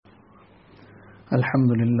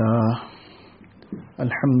Alhamdulillah,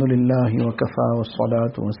 Alhamdulillah wa kafa wa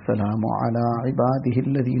salatu wa salamu ala ibadihi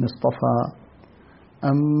alladhina istafa.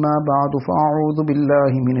 Amma ba'du fa'a'udhu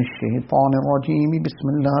billahi minash shaitanir rajeem.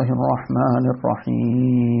 Bismillahir rahmanir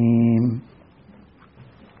rahim.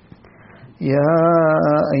 Ya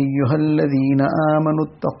ayyuhalladhina amanu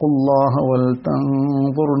ittaqullaha wal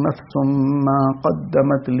tanzur nafsum ma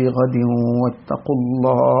qaddamat lighadin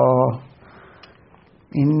wattaqullaha.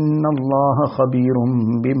 إن الله خبير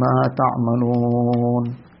بما تعملون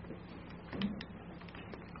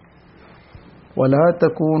ولا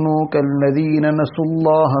تكونوا كالذين نسوا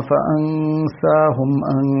الله فأنساهم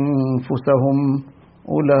أنفسهم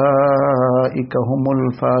أولئك هم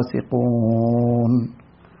الفاسقون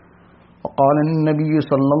وقال النبي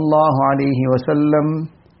صلى الله عليه وسلم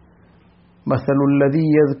مثل الذي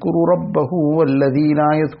يذكر ربه والذي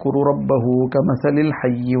لا يذكر ربه كمثل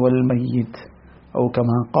الحي والميت أو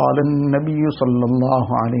كما قال النبي صلى الله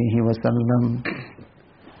عليه وسلم.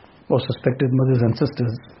 Most respected mothers and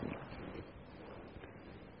sisters,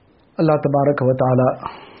 Allah Tabaraka wa Ta'ala,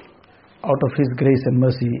 out of His grace and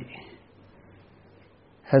mercy,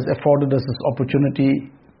 has afforded us this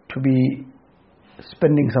opportunity to be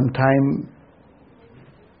spending some time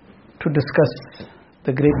to discuss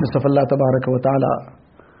the greatness of Allah Tabaraka wa Ta'ala,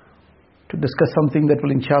 to discuss something that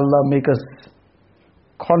will inshallah make us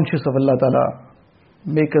conscious of Allah Ta'ala,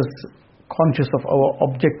 make us conscious of our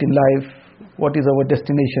object in life, what is our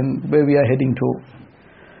destination, where we are heading to.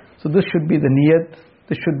 So this should be the niyat,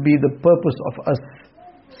 this should be the purpose of us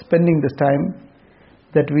spending this time,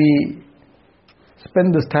 that we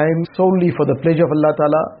spend this time solely for the pleasure of Allah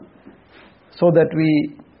Ta'ala, so that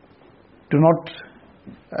we do not,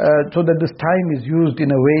 so that this time is used in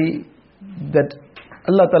a way that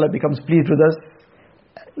Allah Ta'ala becomes pleased with us,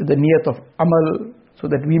 with the niyat of amal, so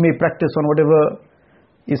that we may practice on whatever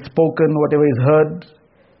is spoken, whatever is heard,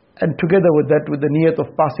 and together with that, with the niyat of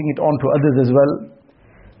passing it on to others as well.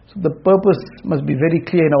 So the purpose must be very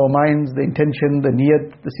clear in our minds, the intention, the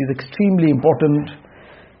niyat. This is extremely important.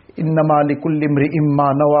 Innama likulli imri'in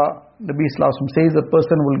ma nawa. Nabi Sallallahu Alaihi Wasallam says a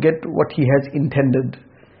person will get what he has intended.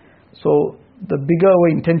 So the bigger our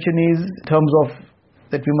intention is, in terms of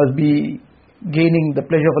that we must be gaining the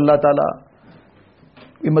pleasure of Allah Ta'ala,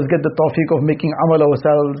 we must get the tawfiq of making amal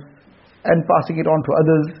ourselves and passing it on to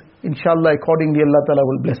others. Inshallah, accordingly Allah Ta'ala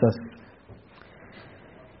will bless us.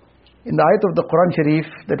 In the ayat of the Quran Sharif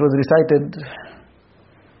that was recited,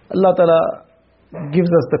 Allah Ta'ala gives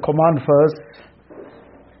us the command first,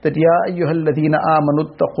 that Ya ayyuhal ladhina amanu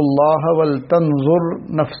ittaqullaha wal tanzur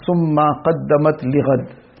nafsum ma qaddamat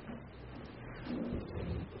lighad.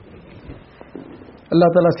 Allah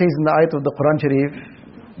Ta'ala says in the ayat of the Quran Sharif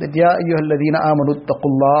that Ya ayyuhal ladhina amanu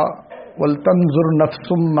ittaqullaha wal tanzur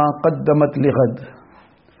nafsum ma qaddamat lighad.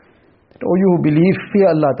 O you who believe, fear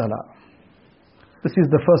Allah Ta'ala. This is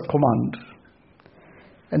the first command.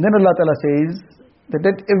 And then Allah Ta'ala says that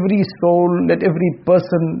let every soul, let every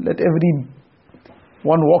person, let every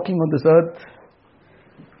one walking on this earth,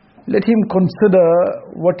 let him consider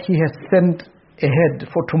what he has sent ahead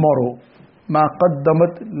for tomorrow. Ma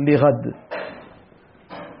qaddamat lighad.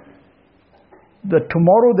 The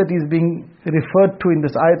tomorrow that is being referred to in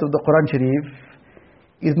this ayat of the Quran Sharif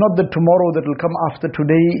is not the tomorrow that will come after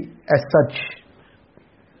today as such.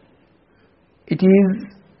 It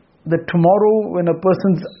is the tomorrow when a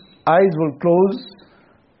person's eyes will close,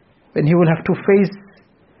 when he will have to face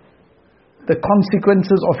the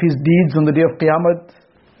consequences of his deeds on the day of Qiyamah.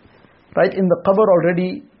 Right in the qabr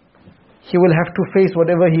already, he will have to face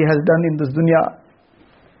whatever he has done in this dunya.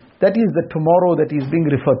 That is the tomorrow that is being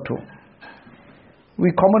referred to. We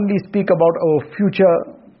commonly speak about our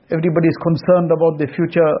future. Everybody is concerned about the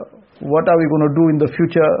future. What are we going to do in the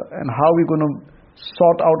future, and how are we going to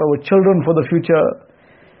sort out our children for the future?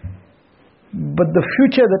 But the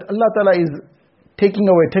future that Allah Ta'ala is taking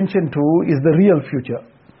our attention to is the real future.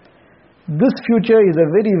 This future is a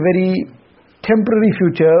very, very temporary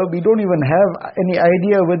future. We don't even have any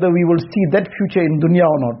idea whether we will see that future in dunya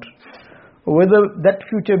or not, or whether that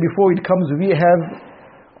future before it comes we have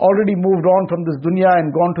already moved on from this dunya and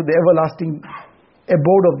gone to the everlasting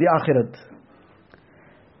abode of the akhirat.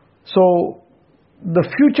 So the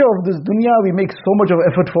future of this dunya we make so much of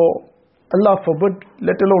effort for. Allah forbid,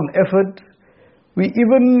 let alone effort. We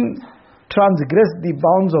even transgress the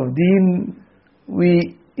bounds of deen.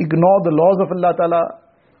 We ignore the laws of Allah Ta'ala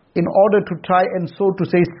in order to try and, so to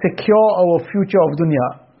say, secure our future of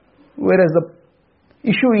dunya. Whereas the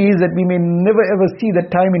issue is that we may never ever see that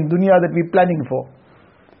time in dunya that we're planning for.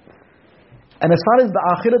 And as far as the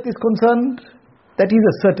akhirat is concerned, that is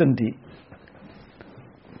a certainty.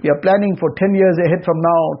 We are planning for 10 years ahead from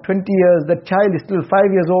now, 20 years. That child is still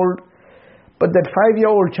 5 years old. But that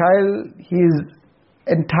 5-year-old child, his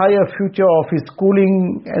entire future of his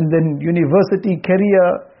schooling and then university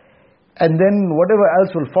career and then whatever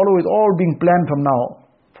else will follow is all being planned from now.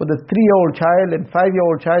 For the 3-year-old child and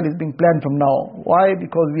 5-year-old child is being planned from now. Why?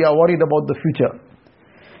 Because we are worried about the future.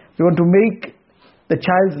 We want to make the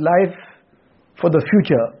child's life for the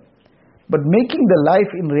future. But making the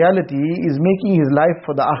life in reality is making his life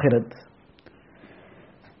for the akhirat.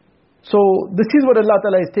 So this is what Allah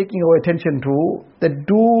Ta'ala is taking our attention to, that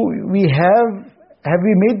have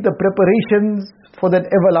we made the preparations for that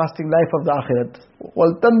everlasting life of the akhirat?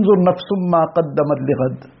 وَلْتَنْظُرْ نَفْسٌ مَا قَدَّمَتْ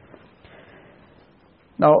لِغَدٍ.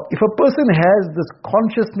 Now, if a person has this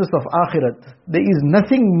consciousness of akhirat, there is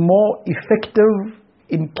nothing more effective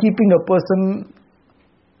in keeping a person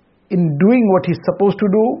in doing what he's supposed to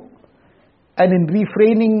do and in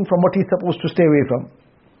refraining from what he's supposed to stay away from.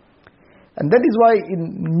 And that is why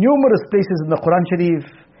in numerous places in the Quran Sharif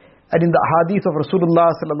and in the hadith of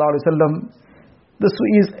Rasulullah sallallahu alaihi wasallam, this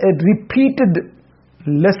is a repeated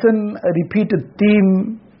lesson, a repeated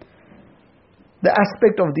theme, the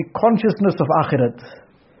aspect of the consciousness of akhirat,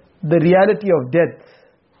 the reality of death,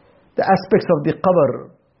 the aspects of the qabr,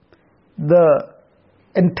 the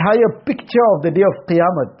entire picture of the day of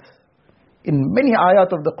Qiyamah. In many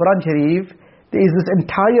ayat of the Quran Sharif, there is this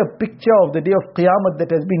entire picture of the day of Qiyamah that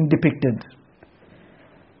has been depicted.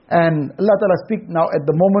 And Allah Ta'ala speaks now at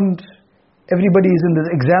the moment, everybody is in this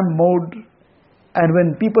exam mode. And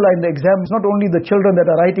when people are in the exam, it's not only the children that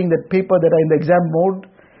are writing that paper that are in the exam mode,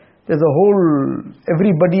 there's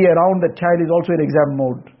everybody around the child is also in exam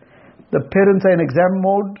mode. The parents are in exam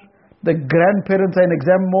mode, the grandparents are in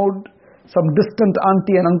exam mode, some distant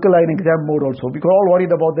auntie and uncle are in exam mode also, because we're all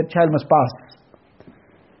worried about the child must pass.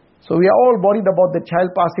 So we are all worried about the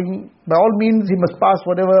child passing. By all means, he must pass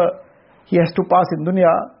whatever he has to pass in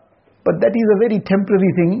dunya, but that is a very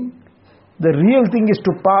temporary thing. The real thing is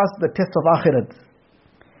to pass the test of akhirat.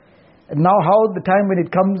 And now the time when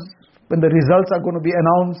it comes, when the results are going to be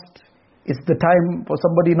announced, it's the time for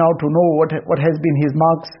somebody now to know what has been his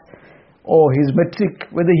marks, or his metric,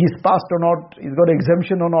 whether he's passed or not, he's got an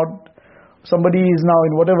exemption or not. Somebody is now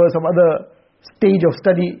in some other stage of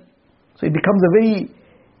study. So it becomes a very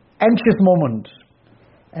anxious moment.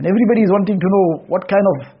 And everybody is wanting to know what kind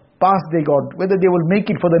of pass they got, whether they will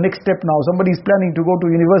make it for the next step now. Somebody is planning to go to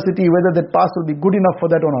university, whether that pass will be good enough for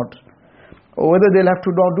that or not. Or whether they'll have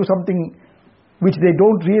to do something which they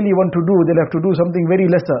don't really want to do, they'll have to do something very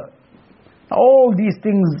lesser. All these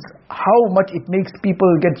things, how much it makes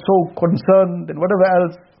people get so concerned and whatever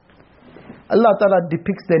else. Allah Ta'ala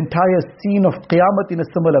depicts the entire scene of Qiyamah in a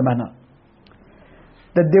similar manner.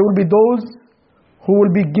 That there will be those who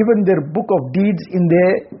will be given their book of deeds in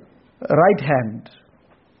their right hand.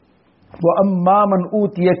 وَأَمَّا مَنْ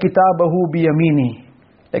أُوتِيَ كِتَابَهُ بِيَمِينِهِ.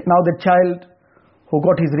 Like now the child who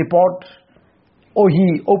got his report, or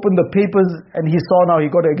he opened the papers and he saw now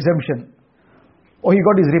he got an exemption. Or he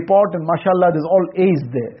got his report and mashallah there's all A's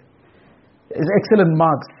there. There's excellent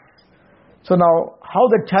marks. So now how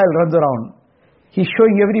that child runs around, he's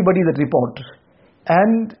showing everybody that report.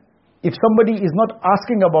 And if somebody is not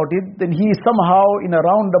asking about it, then he is somehow in a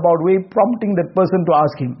roundabout way prompting that person to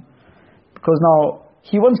ask him. Because now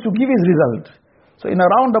he wants to give his result. So in a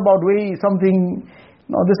roundabout way,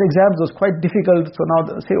 this exam was quite difficult. So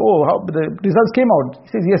now say, how the results came out.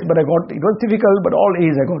 He says, yes, but it was difficult, but all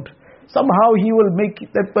A's I got. Somehow he will make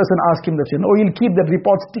that person ask him the question. Or he'll keep that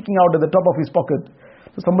report sticking out at the top of his pocket.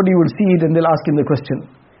 So somebody will see it and they'll ask him the question.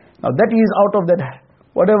 Now that is out of that,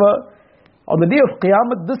 whatever. On the day of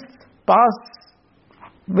Qiyamah, this pass,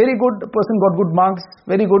 very good, the person got good marks,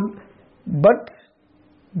 very good. But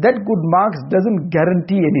that good marks doesn't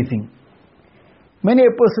guarantee anything. Many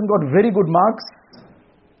a person got very good marks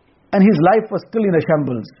and his life was still in a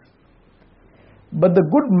shambles. But the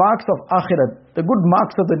good marks of akhirat, the good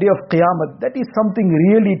marks of the day of Qiyamah, that is something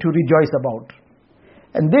really to rejoice about.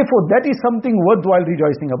 And therefore that is something worthwhile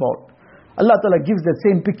rejoicing about. Allah Ta'ala gives that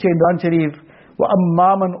same picture in Quran Sharif.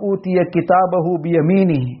 وَأَمَّا مَنْ أُوتِيَ كِتَابَهُ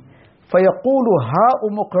بِيَمِينِهِ فَيَقُولُ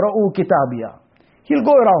هَاؤُمُ اقْرَءُوا كِتَابِيَهْ. He'll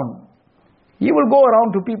go around. He will go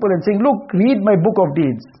around to people and saying, look, read my book of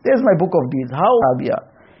deeds. There's my book of deeds. How?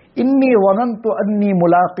 إِنِّي وَظَنْتُ أَنِّي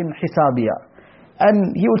مُلَاقٍ حِسَابِيَهْ.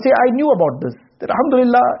 And he will say, I knew about this. That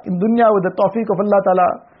alhamdulillah, in dunya with the tawfiq of Allah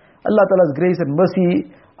Ta'ala's grace and mercy,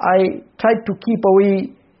 I tried to keep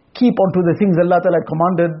onto the things Allah Ta'ala had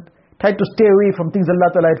commanded, tried to stay away from things Allah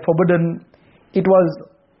Ta'ala had forbidden. It was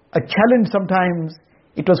a challenge sometimes.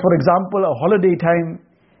 It was, for example, a holiday time,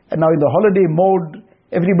 and now in the holiday mode,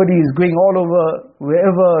 everybody is going all over,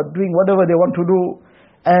 wherever, doing whatever they want to do.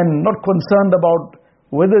 and not concerned about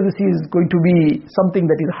whether this is going to be something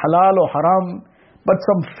that is halal or haram, but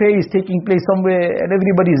some fair is taking place somewhere and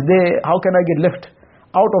everybody is there. How can I get left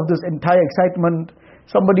out of this entire excitement?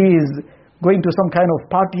 Somebody is going to some kind of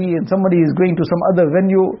party and somebody is going to some other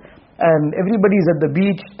venue and everybody is at the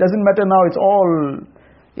beach. Doesn't matter now, it's all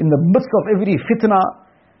in the midst of every fitna.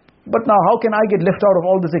 But now how can I get left out of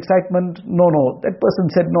all this excitement? No, that person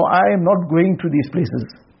said, no, I am not going to these places.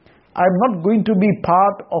 I am not going to be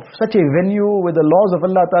part of such a venue where the laws of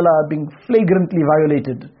Allah Ta'ala are being flagrantly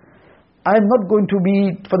violated. I am not going to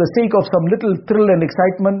be, for the sake of some little thrill and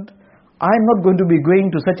excitement, I am not going to be going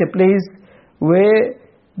to such a place where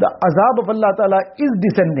the azab of Allah Ta'ala is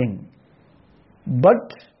descending.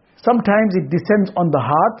 But sometimes it descends on the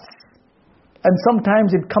hearts and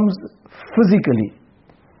sometimes it comes physically.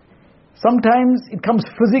 Sometimes it comes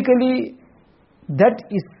physically. That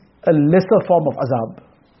is a lesser form of azab.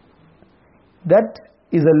 That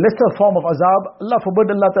is a lesser form of azab. Allah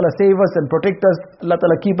forbid, Allah Ta'ala save us and protect us. Allah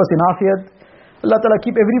Ta'ala keep us in afiyat. Allah Ta'ala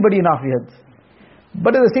keep everybody in afiyat.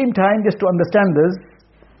 But at the same time, just to understand this,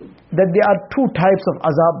 that there are two types of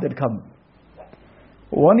azab that come.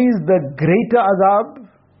 One is the greater azab,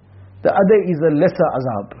 the other is a lesser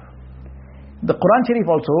azab. The Quran Sharif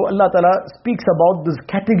also, Allah Ta'ala speaks about these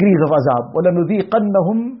categories of azab.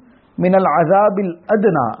 وَلَنُذِيقَنَّهُمْ مِنَ الْعَذَابِ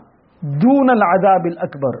الْأَدْنَى دُونَ الْعَذَابِ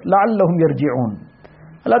الْأَكْبَرِ لَعَلَّهُمْ يَرْجِعُونَ.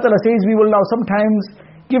 Allah Ta'ala says, we will now sometimes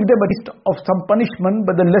give them a taste of some punishment,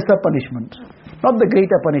 but the lesser punishment, not the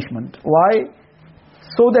greater punishment. Why?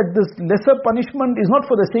 So that this lesser punishment is not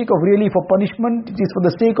for the sake of really for punishment, it is for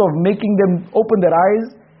the sake of making them open their eyes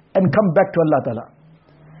and come back to Allah Ta'ala.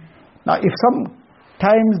 Now if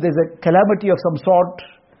sometimes there's a calamity of some sort,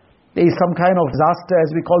 there is some kind of disaster, as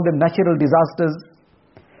we call them, natural disasters.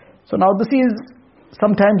 So now this is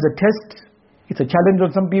sometimes a test, it's a challenge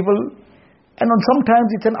on some people, and on sometimes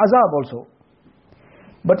it's an azab also.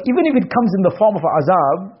 But even if it comes in the form of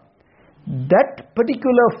azab, that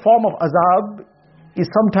particular form of azab is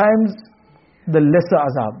sometimes the lesser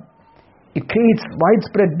azab. It creates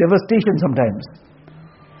widespread devastation sometimes.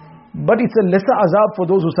 But it's a lesser azab for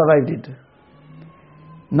those who survived it.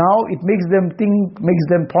 Now it makes them think, makes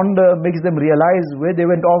them ponder, makes them realize where they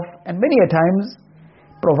went off. And many a times,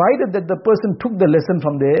 provided that the person took the lesson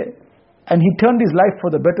from there and he turned his life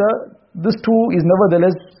for the better, this too is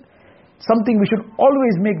nevertheless something we should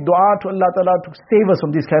always make dua to Allah Ta'ala to save us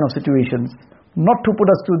from these kind of situations. Not to put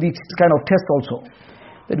us through these kind of tests also.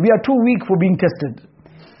 That we are too weak for being tested.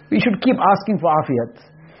 We should keep asking for afiyat.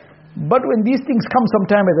 But when these things come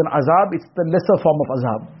sometime as an azab, it's the lesser form of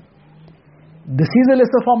azab. This is a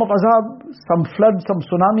lesser form of azab. Some flood, some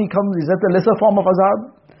tsunami comes, is that a lesser form of azab?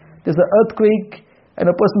 There's an earthquake and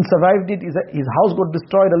a person survived it, his house got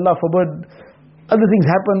destroyed, Allah forbid. Other things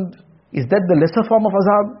happened. Is that the lesser form of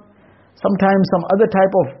azab? Sometimes some other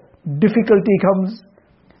type of difficulty comes,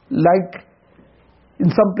 like in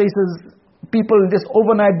some places people just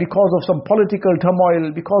overnight, because of some political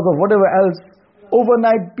turmoil, because of whatever else,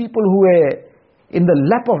 overnight people who were in the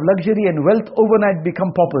lap of luxury and wealth overnight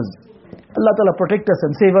become paupers. Allah Ta'ala protect us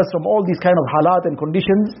and save us from all these kind of halat and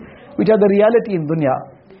conditions which are the reality in dunya.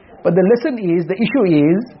 But the lesson is, the issue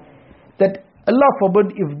is that Allah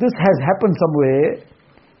forbid, if this has happened somewhere,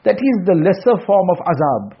 that is the lesser form of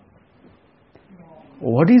azab.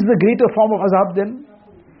 What is the greater form of azab then?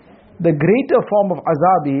 The greater form of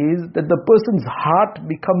azab is that the person's heart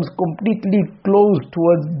becomes completely closed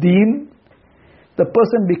towards deen. The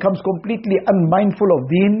person becomes completely unmindful of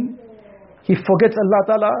deen. He forgets Allah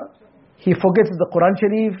Ta'ala. He forgets the Quran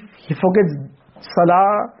Sharif. He forgets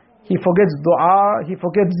salah. He forgets dua. He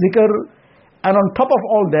forgets zikr. And on top of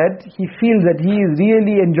all that, he feels that he is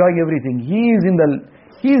really enjoying everything.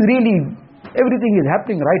 Everything is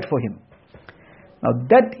happening right for him. Now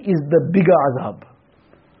that is the bigger azab.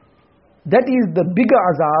 That is the bigger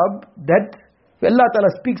azab that Allah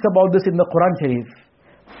Ta'ala speaks about this in the Quran Sharif.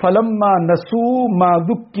 فَلَمَّا نَسُوا مَا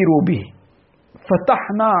ذُكِّرُوا بِهِ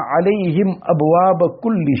فَتَحْنَا عَلَيْهِمْ أَبْوَابَ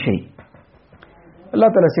كُلِّ شَيْءٍ. Allah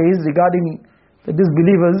Ta'ala says regarding the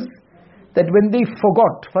disbelievers that when they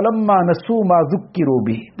forgot, فَلَمَّا نَسُوا مَا ذُكِّرُوا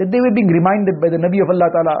بِهِ, that they were being reminded by the Nabi of Allah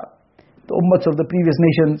Ta'ala, the ummats of the previous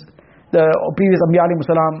nations, the previous Anbiya alayhi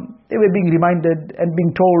salam, they were being reminded and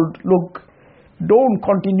being told, look, don't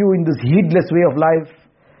continue in this heedless way of life.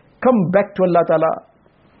 Come back to Allah Ta'ala.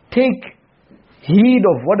 Take heed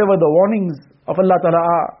of whatever the warnings of Allah Ta'ala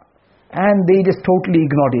are. And they just totally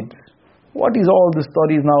ignored it. What is all the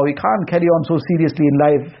stories now? We can't carry on so seriously in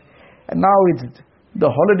life. And now it's the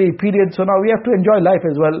holiday period, so now we have to enjoy life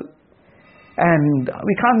as well. And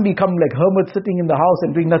we can't become like hermits sitting in the house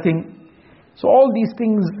and doing nothing. So all these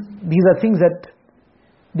things, these are things that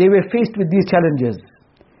they were faced with these challenges.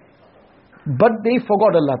 But they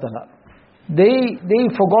forgot Allah Ta'ala. They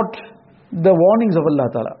forgot the warnings of Allah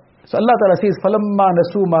Ta'ala. So Allah Ta'ala says, فَلَمَّا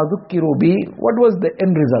نَسُوا مَا ذُكِّرُوا بِهِ. What was the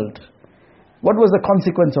end result? What was the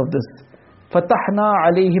consequence of this? فَتَحْنَا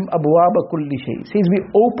عَلَيْهِمْ أَبْوَابَ كُلِّ شَيْءٍ. Says we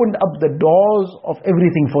opened up the doors of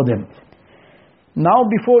everything for them. Now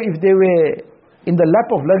before, if they were in the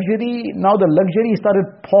lap of luxury, now the luxury started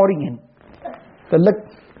pouring in.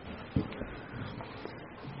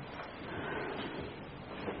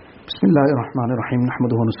 Bismillahir Rahmanir Rahim.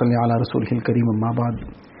 Nahmaduhu wa nusalli ala rasulihil kareem, amma ba'd.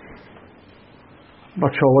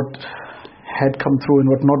 Not sure what had come through and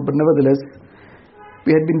what not, but nevertheless,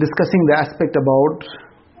 we had been discussing the aspect about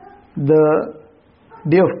the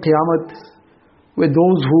day of Qiyamah, where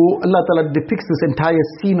those who, Allah Ta'ala depicts this entire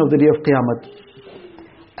scene of the day of Qiyamah.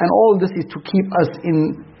 And all this is to keep us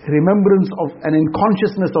in remembrance of and in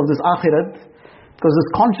consciousness of this akhirat, because this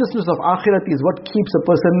consciousness of akhirat is what keeps a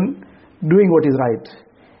person doing what is right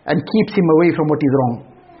and keeps him away from what is wrong.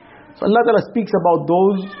 So Allah Ta'ala speaks about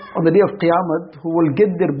those on the day of Qiyamah who will get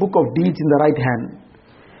their book of deeds in the right hand.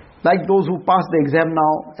 Like those who pass the exam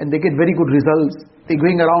now and they get very good results. They're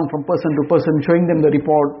going around from person to person showing them the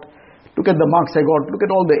report. Look at the marks I got, look at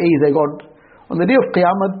all the A's I got. On the day of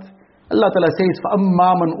Qiyamah, Allah Ta'ala says, فَأَمَّا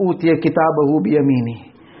مَنْ أُوتِيَ كِتَابَهُ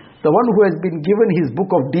بِيَمِينِهِ. The one who has been given his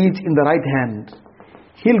book of deeds in the right hand,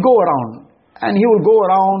 he'll go around and he will go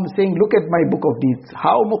around saying, look at my book of deeds.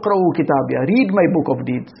 How muqra'u kitabiyya, read my book of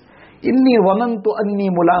deeds. Inni dhanantu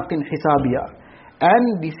anni mulaqin hisabiyya.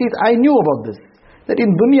 And he says, I knew about this. That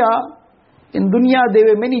in dunya there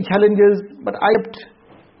were many challenges, but I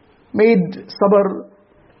made sabr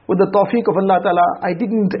with the tawfiq of Allah Ta'ala. I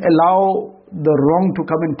didn't allow the wrong to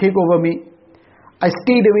come and take over me. I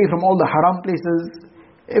stayed away from all the haram places.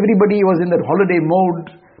 Everybody was in that holiday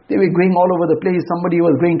mode. They were going all over the place. Somebody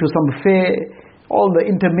was going to some fair, all the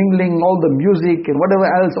intermingling, all the music and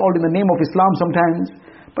whatever else, all in the name of Islam sometimes.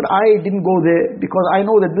 But I didn't go there because I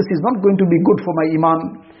know that this is not going to be good for my iman.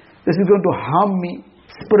 This is going to harm me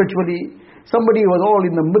spiritually. Somebody was all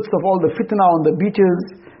in the midst of all the fitna on the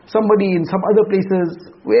beaches. Somebody in some other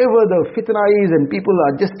places, wherever the fitna is and people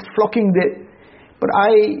are just flocking there. But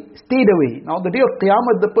I stayed away. Now the day of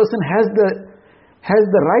Qiyamah, the person has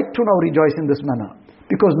the right to now rejoice in this manner.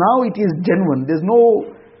 Because now it is genuine. There's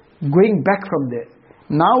no going back from there.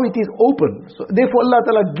 Now it is open. So therefore Allah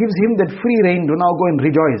Ta'ala gives him that free rein to now go and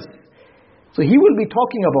rejoice. So he will be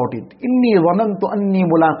talking about it. Inni dhanantu anni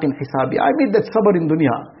mulaqin hisabi. I made that sabr in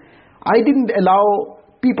dunya. I didn't allow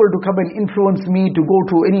people to come and influence me to go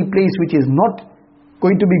to any place which is not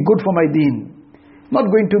going to be good for my deen.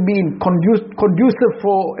 Not going to be conducive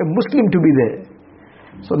for a Muslim to be there.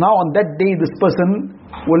 So now on that day this person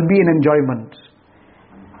will be in enjoyment.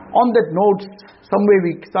 On that note, somewhere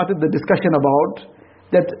we started the discussion about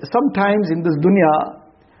that sometimes in this dunya,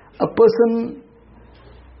 a person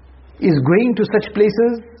is going to such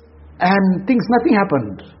places and thinks nothing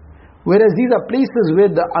happened. Whereas these are places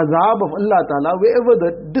where the azab of Allah Ta'ala, wherever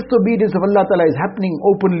the disobedience of Allah Ta'ala is happening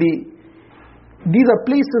openly, these are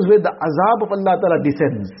places where the azab of Allah Ta'ala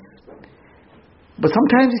descends. But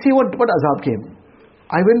sometimes you see what azab came.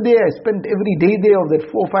 I went there, I spent every day there of that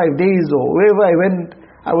 4 or 5 days or wherever I went,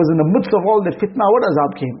 I was in the midst of all that fitna, what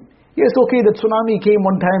azab came? Yes, okay, that tsunami came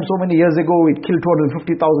one time so many years ago, it killed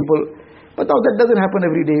 250,000 people. But now that doesn't happen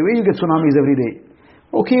every day. Where you get tsunamis every day?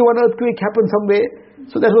 Okay, one earthquake happened somewhere.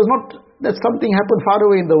 So that something happened far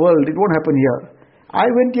away in the world. It won't happen here. I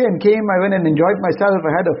went here and came, I went and enjoyed myself.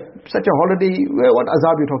 I had such a holiday. What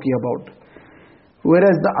azab are you talking about?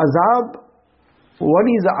 Whereas the azab, one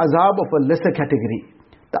is the azab of a lesser category.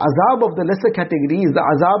 The azab of the lesser category is the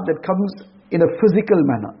azab that comes in a physical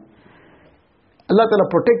manner. Allah Ta'ala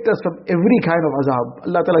protect us from every kind of azab.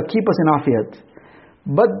 Allah Ta'ala keep us in afiyat.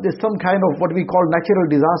 But there's some kind of what we call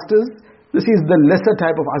natural disasters. This is the lesser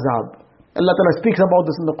type of azab. Allah Ta'ala speaks about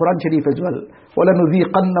this in the Quran Sharif as well.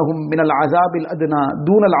 وَلَنُذِيقَنَّهُمْ مِنَ الْعَذَابِ الْأَدْنَى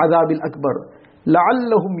دُونَ الْعَذَابِ الْأَكْبَرِ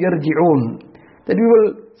لَعَلَّهُمْ يَرْجِعُونَ. That we will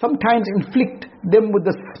sometimes inflict them with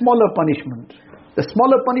the smaller punishment. The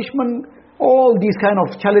smaller punishment, all these kind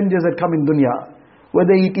of challenges that come in dunya.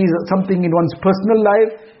 Whether it is something in one's personal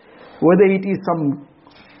life, whether it is some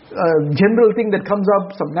general thing that comes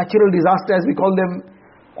up, some natural disaster as we call them,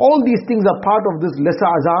 all these things are part of this lesser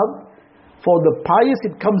azab. For the pious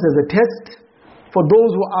it comes as a test. For those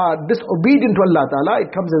who are disobedient to Allah Ta'ala, it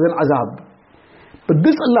comes as an azab. But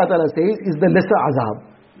this Allah Ta'ala says is the lesser azab.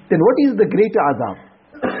 Then what is the greater azab?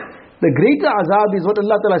 The greater azab is what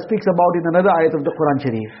Allah Ta'ala speaks about in another ayat of the Quran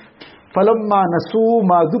Sharif. فَلَمَّا نَسُوا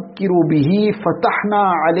مَا ذُكِّرُوا بِهِ فَتَحْنَا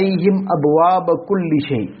عَلَيْهِمْ أَبْوَابَ كُلِّ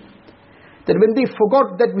شَيْءٍ. That when they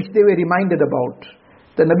forgot that which they were reminded about,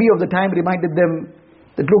 The Nabi of the time reminded them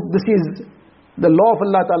that look, this is the law of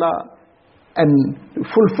Allah Ta'ala, and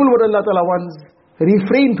fulfill what Allah Ta'ala wants,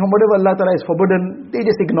 refrain from whatever Allah Ta'ala has forbidden. They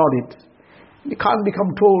just ignored it. You can't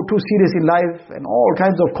become too serious in life, and all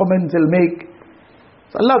kinds of comments they'll make.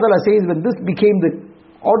 So Allah Ta'ala says, when this became the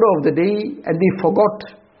order of the day, and they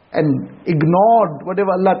forgot and ignored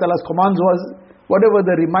whatever Allah Ta'ala's commands was, whatever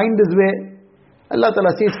the reminders were, Allah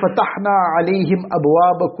Ta'ala says, فَتَحْنَا عَلَيْهِمْ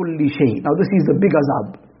أَبْوَابَ كُلِّ شَيْءٍ. Now this is the big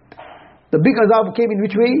azab. The big azab came in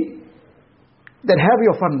which way? That have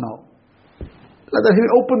your fun now. Allah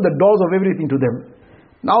Ta'ala opened the doors of everything to them.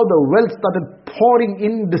 Now the wealth started pouring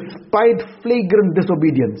in despite flagrant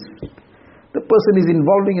disobedience. The person is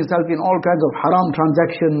involving himself in all kinds of haram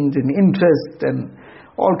transactions, in interest and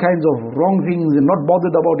all kinds of wrong things, and not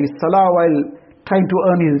bothered about his salah while trying to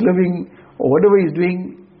earn his living or whatever he's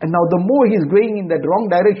doing. And now the more he's going in that wrong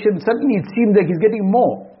direction, suddenly it seems like he's getting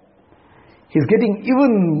more. He's getting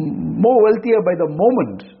even more wealthier by the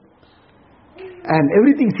moment. And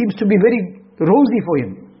everything seems to be very rosy for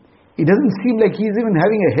him. It doesn't seem like he's even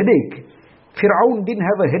having a headache. Fir'aun didn't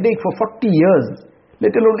have a headache for 40 years, let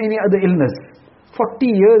alone any other illness. 40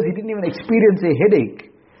 years he didn't even experience a headache.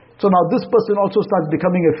 So now this person also starts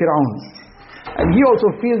becoming a Fir'aun. And he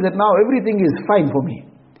also feels that now everything is fine for me.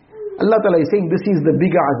 Allah Ta'ala is saying this is the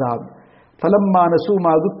bigger azab. فَلَمَّا نَسُوا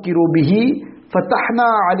مَا ذُكِّرُوا بِهِ فَتَحْنَا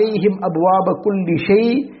عَلَيْهِمْ أَبْوَابَ كُلِّ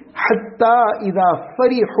شَيْءٍ حَتَّى إِذَا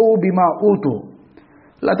فَرِحُوا بِمَا أُوتُوا.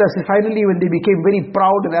 Allah Ta'ala says finally when they became very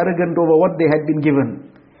proud and arrogant over what they had been given,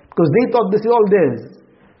 because they thought this is all theirs.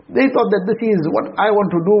 They thought that this is what I want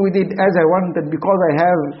to do with it as I want, and because I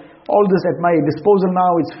have all this at my disposal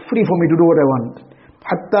now, it's free for me to do what I want.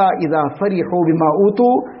 حَتَّى إِذَا فَرِحُوا بِمَا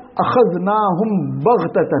أُوتُوا أَخَذْنَاهُمْ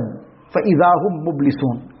بَغْتَةً فَإِذَا هُمْ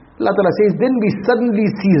مُبْلِسُونَ. Allah Ta'ala says, then we suddenly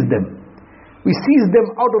seized them. We seized them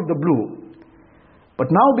out of the blue.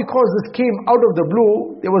 But now because this came out of the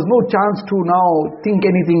blue, there was no chance to now think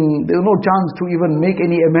anything, there was no chance to even make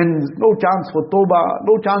any amends, no chance for tawbah,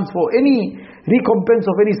 no chance for any recompense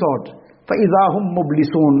of any sort. فَإِذَا هُمْ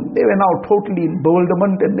مُبْلِسُونَ. They were now totally in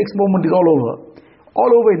bewilderment, and next moment is all over.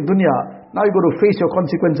 All over in dunya. Now you've got to face your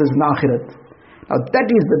consequences in akhirat. Now that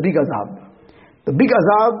is the big azab. The big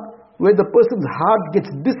azab, where the person's heart gets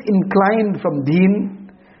disinclined from deen,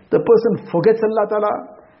 the person forgets Allah Ta'ala,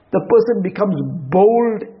 the person becomes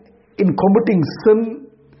bold in committing sin,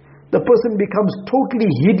 the person becomes totally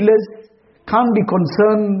heedless, can't be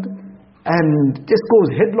concerned, and just goes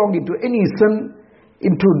headlong into any sin,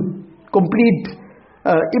 into complete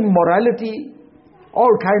immorality,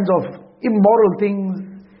 all kinds of immoral things,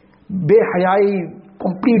 behayai,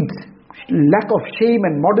 complete lack of shame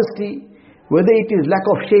and modesty. Whether it is lack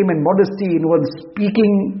of shame and modesty in one's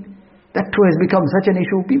speaking, that too has become such an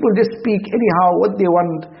issue. People just speak anyhow, what they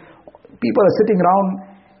want. People are sitting around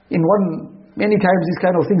many times these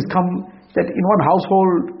kind of things come, that in one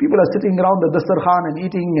household, people are sitting around the dastarkhan and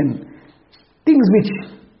eating, and things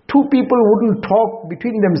which two people wouldn't talk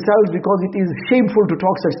between themselves because it is shameful to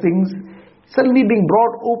talk such things, suddenly being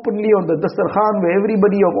brought openly on the dastarkhan where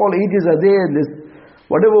everybody of all ages are there, and there's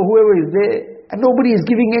whoever is there, and nobody is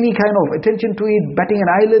giving any kind of attention to it, batting an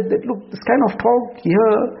eyelid, that look, this kind of talk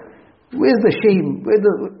here, where's the shame?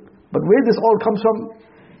 But where this all comes from?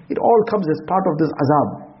 It all comes as part of this azab.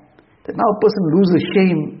 That now a person loses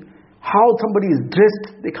shame. How somebody is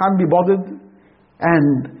dressed, they can't be bothered. And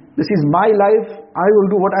this is my life, I will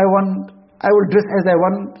do what I want, I will dress as I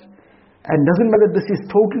want. And doesn't matter, this is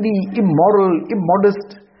totally immoral,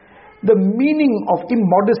 immodest. The meaning of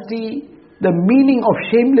immodesty, the meaning of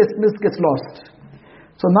shamelessness gets lost.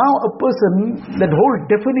 So now a person, that whole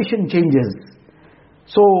definition changes.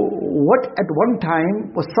 So what at one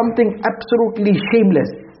time was something absolutely shameless,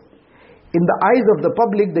 in the eyes of the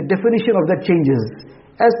public, the definition of that changes.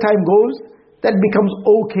 As time goes, that becomes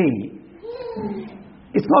okay.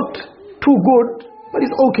 It's not too good, but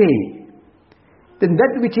it's okay. Then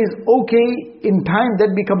that which is okay in time,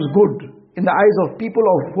 that becomes good in the eyes of people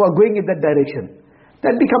who are going in that direction.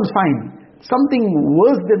 That becomes fine. Something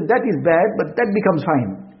worse than that is bad, but that becomes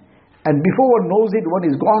fine. And before one knows it, one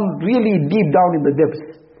is gone really deep down in the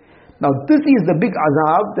depths. Now this is the big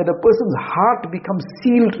azab, that a person's heart becomes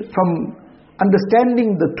sealed from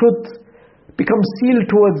understanding the truth, becomes sealed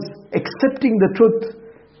towards accepting the truth.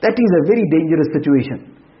 That is a very dangerous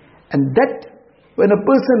situation. And that, when a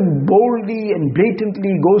person boldly and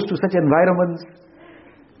blatantly goes to such environments,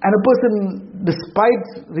 and a person,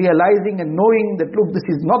 despite realizing and knowing that look, this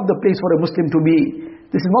is not the place for a Muslim to be,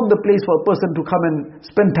 this is not the place for a person to come and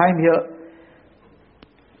spend time here.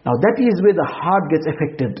 Now that is where the heart gets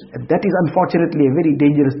affected, and that is unfortunately a very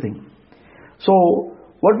dangerous thing. So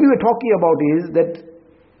what we were talking about is that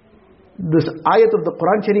this ayat of the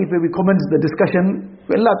Quran Sharif where we commence the discussion,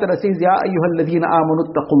 where Allah Ta'ala says, Ya ayyuhal ladhina amanu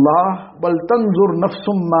attaqullah, wal tanzur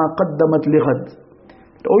nafsum ma qaddamat lighad.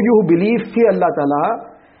 O you who believe, fear Allah Ta'ala,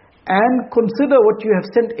 and consider what you have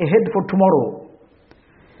sent ahead for tomorrow.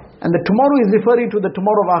 And the tomorrow is referring to the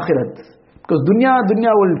tomorrow of Akhirat. Because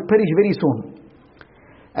dunya will perish very soon.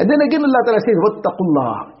 And then again Allah Ta'ala says,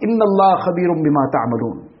 Wattaqullah, inna Allah khabirum bima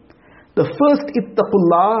ta'amalun. The first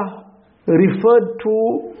ittaqullah referred to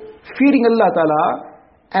fearing Allah Ta'ala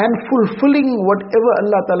and fulfilling whatever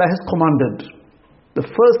Allah Ta'ala has commanded. The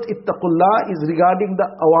first ittaqullah is regarding the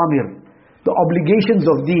awamir, the obligations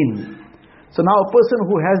of deen. So now a person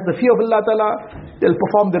who has the fear of Allah Ta'ala, they'll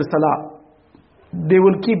perform their salah. They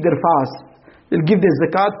will keep their fast. They'll give their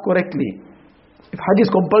zakat correctly. If Hajj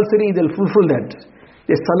is compulsory, they'll fulfill that.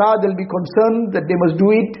 Their salah, they'll be concerned that they must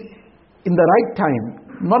do it in the right time.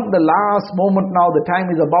 Not the last moment now, the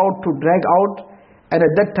time is about to drag out, and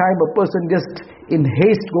at that time a person just in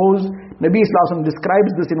haste goes. Nabi Sallallahu Alaihi Wasallam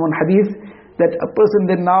describes this in one hadith, that a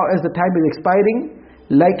person then now as the time is expiring,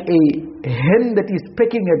 like a hen that is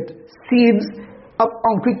pecking at seeds, up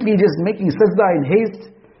and quickly just making sajda in haste.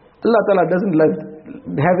 Allah Ta'ala doesn't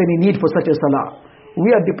have any need for such a salah.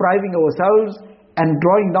 We are depriving ourselves and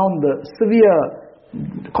drawing down the severe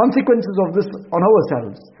consequences of this on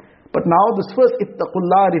ourselves. But now this first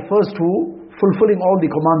ittaqullah refers to fulfilling all the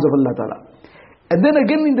commands of Allah Ta'ala. And then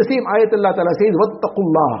again in the same ayat Allah Ta'ala says,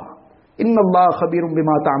 Wattaqullah, inna Allah khabirum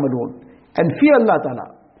bima ta'amalun. And fear Allah Ta'ala.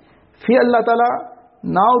 Fear Allah Ta'ala,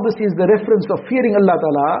 now this is the reference of fearing Allah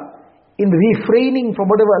Ta'ala in refraining from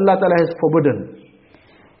whatever Allah Ta'ala has forbidden.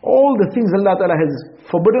 All the things Allah Ta'ala has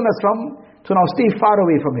forbidden us from, so now stay far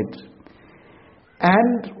away from it.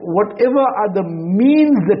 And whatever are the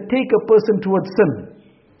means that take a person towards sin,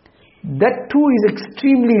 that too is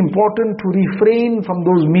extremely important to refrain from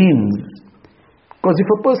those means. Because if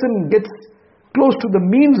a person gets close to the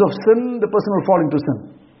means of sin, the person will fall into sin.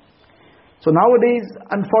 So nowadays,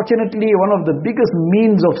 unfortunately, one of the biggest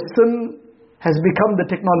means of sin has become the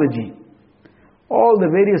technology. All the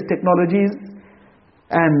various technologies,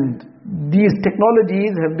 and these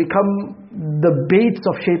technologies have become the baits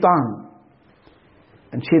of shaitan.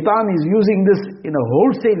 And shaitan is using this in a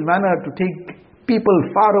wholesale manner to take people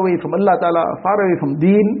far away from Allah Ta'ala, far away from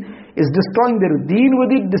deen, is destroying their deen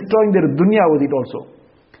with it, destroying their dunya with it also.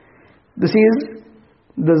 This is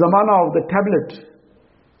the zamana of the tablet.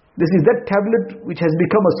 This is that tablet which has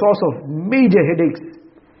become a source of major headaches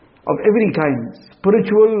of every kind,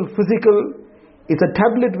 spiritual, physical. It's a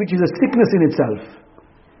tablet which is a sickness in itself.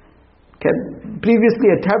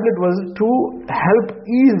 Previously a tablet was to help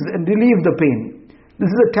ease and relieve the pain. This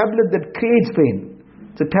is a tablet that creates pain.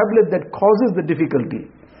 It's a tablet that causes the difficulty.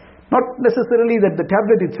 Not necessarily that the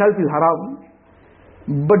tablet itself is haram,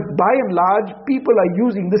 but by and large people are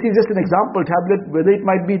using, this is just an example tablet, whether it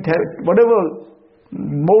might be whatever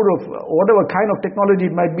mode of, whatever kind of technology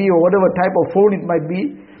it might be, or whatever type of phone it might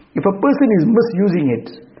be, if a person is misusing it,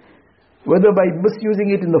 whether by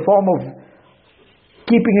misusing it in the form of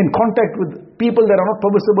keeping in contact with people that are not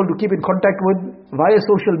permissible to keep in contact with via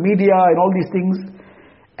social media and all these things.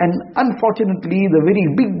 And unfortunately, the very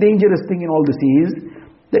big dangerous thing in all this is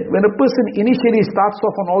that when a person initially starts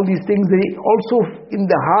off on all these things, they also in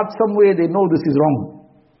their heart somewhere they know this is wrong.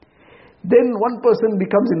 Then one person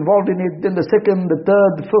becomes involved in it, then the second, the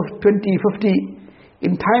third, the fifth, 20, 50.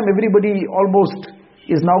 In time everybody almost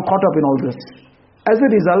is now caught up in all this. As a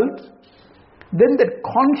result, then that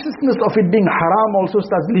consciousness of it being haram also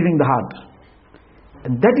starts leaving the heart.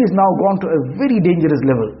 And that is now gone to a very dangerous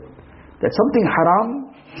level. That something haram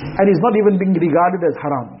and is not even being regarded as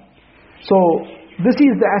haram. So this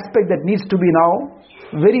is the aspect that needs to be now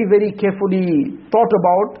very, very carefully thought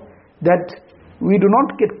about, that we do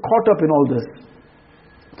not get caught up in all this.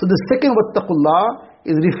 So the second wattaqullah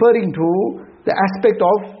is referring to the aspect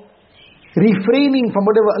of refraining from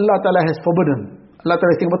whatever Allah Ta'ala has forbidden. Allah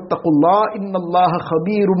Ta'ala is saying, wattaqullah inna Allah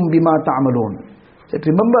khabirum bima ta'amalun. So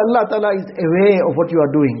remember, Allah Ta'ala is aware of what you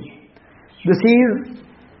are doing. This is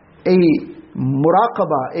a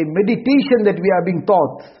muraqabah, a meditation that we are being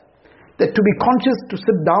taught. That to be conscious, to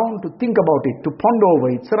sit down, to think about it, to ponder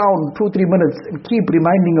over it. It's around 2-3 minutes and keep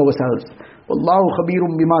reminding ourselves. Wallahu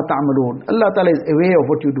khabirum bima ta'amalun. Allah Ta'ala is aware of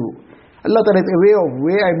what you do. Allah Ta'ala is aware of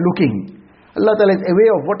where I'm looking. Allah Ta'ala is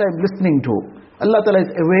aware of what I'm listening to. Allah Ta'ala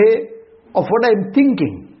is aware of what I'm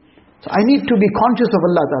thinking. So I need to be conscious of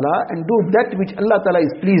Allah Ta'ala and do that which Allah Ta'ala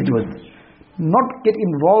is pleased with. Not get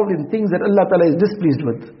involved in things that Allah Ta'ala is displeased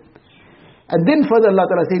with. And then further Allah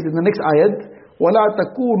Ta'ala says in the next ayat, وَلَا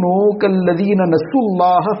تَكُونُوا كَالَّذِينَ نَسُوا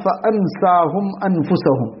اللَّهَ فَأَنْسَاهُمْ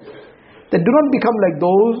أَنفُسَهُمْ. That do not become like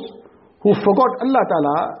those who forgot Allah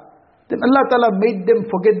Ta'ala, then Allah Ta'ala made them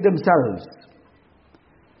forget themselves.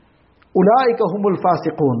 Ulaika humul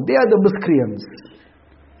fasiqun. They are the miscreants.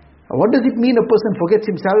 What does it mean a person forgets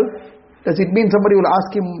himself? Does it mean somebody will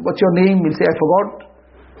ask him, what's your name? He'll say, I forgot.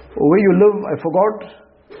 Or where you live? I forgot.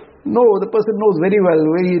 No, the person knows very well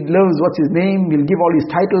where he lives, what's his name. He'll give all his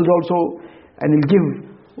titles also. And he'll give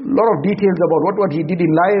a lot of details about what he did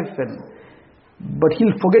in life. But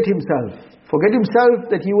he'll forget himself. Forget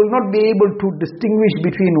himself that he will not be able to distinguish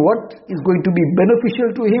between what is going to be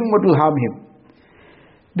beneficial to him, what will harm him.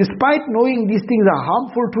 Despite knowing these things are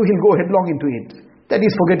harmful to him, he'll go headlong into it. That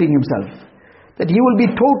is forgetting himself. That he will be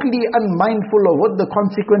totally unmindful of what the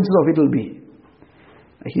consequences of it will be.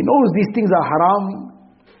 He knows these things are haram,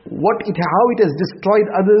 how it has destroyed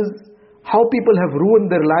others, how people have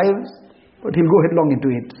ruined their lives, but he'll go headlong into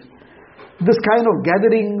it. This kind of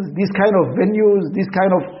gatherings, these kind of venues, these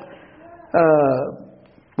kind of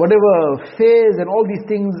fairs and all these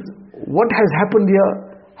things, what has happened here?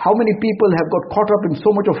 How many people have got caught up in so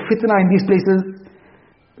much of fitna in these places?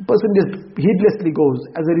 The person just heedlessly goes.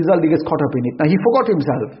 As a result, he gets caught up in it. Now he forgot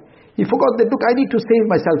himself. He forgot that, look, I need to save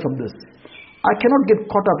myself from this. I cannot get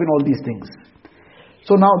caught up in all these things.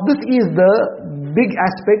 So now this is the big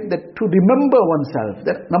aspect, that to remember oneself.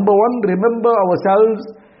 That number one, remember ourselves,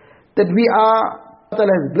 that we are, Allah Ta'ala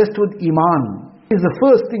has blessed with Iman. This is the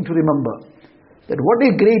first thing to remember. That what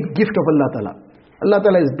a great gift of Allah Ta'ala. Allah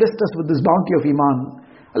Ta'ala has blessed us with this bounty of Iman.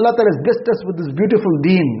 Allah Ta'ala has blessed us with this beautiful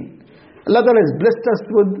deen. Allah Ta'ala has blessed us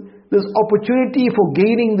with this opportunity for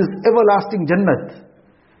gaining this everlasting Jannat.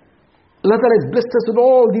 Allah Ta'ala has blessed us with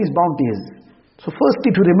all these bounties. So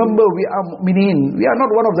firstly to remember, we are mu'mineen. We are not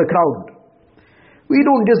one of the crowd. We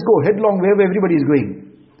don't just go headlong wherever everybody is going.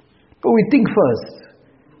 But we think first.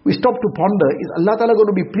 We stop to ponder, is Allah Ta'ala going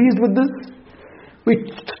to be pleased with this? We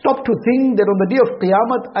stop to think that on the day of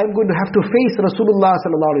Qiyamah, I'm going to have to face Rasulullah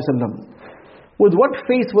Sallallahu Alaihi Wasallam. With what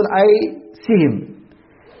face will I see him?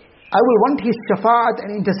 I will want his shafa'at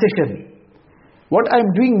and intercession. What I'm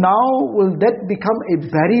doing now, will that become a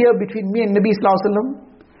barrier between me and Nabi Sallallahu Alaihi Wasallam?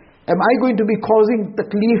 Am I going to be causing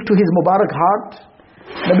taklif to his Mubarak heart?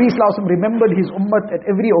 Nabi Sallallahu Alaihi Wasallam remembered his ummah at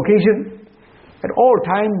every occasion. At all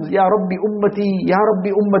times, Ya Rabbi Ummati, Ya Rabbi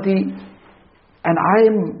Ummati. And I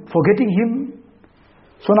am forgetting him.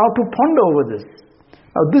 So now to ponder over this.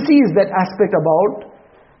 Now this is that aspect about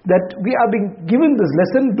that we are being given this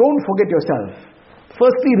lesson. Don't forget yourself.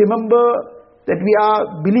 Firstly, remember that we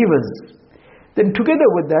are believers. Then together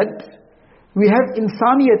with that, we have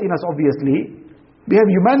insaniyat in us obviously. We have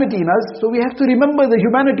humanity in us, so we have to remember the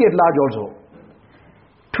humanity at large also.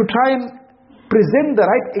 To try and present the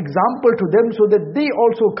right example to them so that they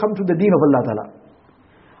also come to the deen of Allah Ta'ala.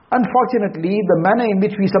 Unfortunately, the manner in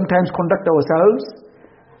which we sometimes conduct ourselves,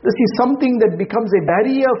 this is something that becomes a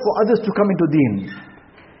barrier for others to come into deen.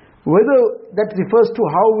 Whether that refers to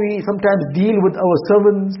how we sometimes deal with our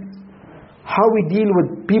servants, how we deal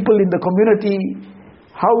with people in the community,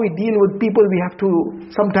 how we deal with people we have to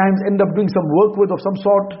sometimes end up doing some work with of some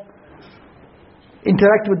sort,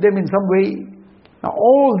 interact with them in some way. Now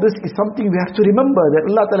all this is something we have to remember, that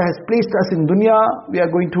Allah Ta'ala has placed us in dunya. We are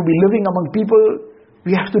going to be living among people.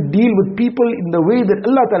 We have to deal with people in the way that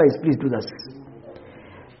Allah Ta'ala is pleased with us.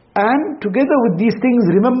 And together with these things,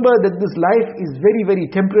 remember that this life is very, very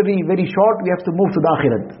temporary, very short. We have to move to the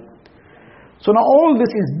akhirat. So now all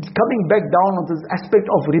this is coming back down on this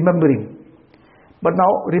aspect of remembering. But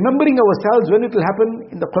now remembering ourselves, when it will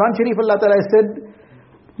happen, in the Quran Sharif Allah Ta'ala said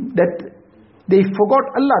that they forgot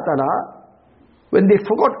Allah Ta'ala. When they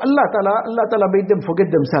forgot Allah Ta'ala, Allah Ta'ala made them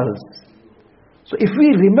forget themselves. So if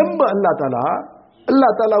we remember Allah Ta'ala,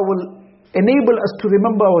 Allah Ta'ala will enable us to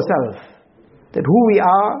remember ourselves. That who we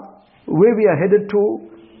are, where we are headed to,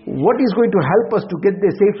 what is going to help us to get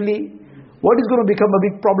there safely, what is going to become a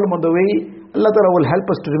big problem on the way. Allah Ta'ala will help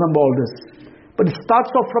us to remember all this. But it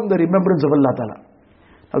starts off from the remembrance of Allah Ta'ala.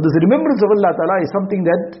 Now this remembrance of Allah Ta'ala is something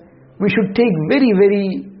that we should take very,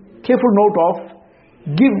 very careful note of,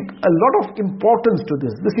 give a lot of importance to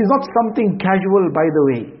this. This is not something casual, by the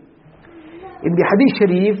way. In the Hadith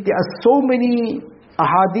Sharif, there are so many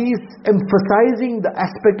ahadith emphasizing the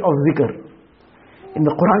aspect of zikr. In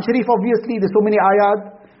the Quran Sharif, obviously, there are so many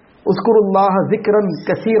ayat. Uzkurullaha zikran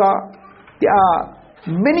kaseera. There are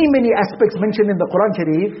many, many aspects mentioned in the Quran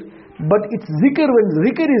Sharif. But it's zikr, when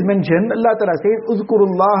zikr is mentioned, Allah Ta'ala says,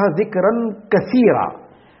 Uzkurullaha zikran kaseera.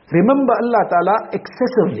 Remember Allah Ta'ala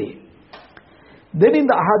excessively. Then in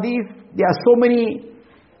the ahadith, there are so many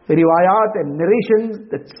riwayat and narrations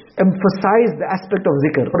that emphasize the aspect of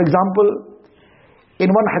zikr. For example, in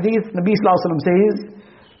one hadith, Nabi Sallallahu Alaihi Wasallam says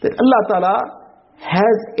that Allah Ta'ala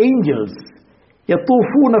has angels,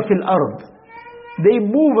 yatufuna fil ard. they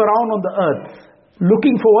move around on the earth,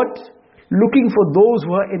 looking for what? Looking for those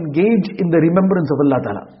who are engaged in the remembrance of Allah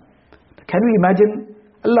Ta'ala. Can we imagine?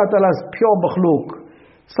 Allah Ta'ala's pure makhluk.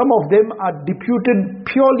 Some of them are deputed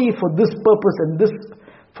purely for this purpose and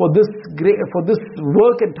for this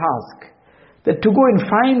work and task. That to go and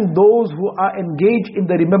find those who are engaged in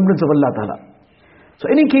the remembrance of Allah Ta'ala. So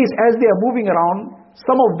in any case, as they are moving around,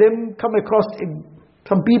 some of them come across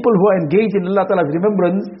some people who are engaged in Allah Ta'ala's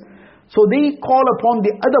remembrance. So they call upon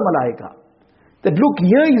the other malaika. That look,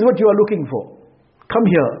 here is what you are looking for. Come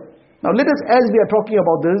here. Now let us, as we are talking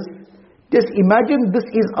about this, just imagine this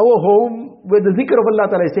is our home where the zikr of Allah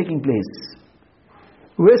Ta'ala is taking place.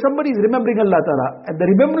 Where somebody is remembering Allah Ta'ala. And the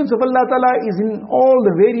remembrance of Allah Ta'ala is in all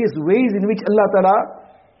the various ways in which Allah Ta'ala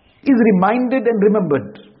is reminded and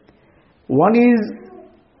remembered. One is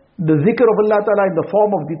the zikr of Allah Ta'ala in the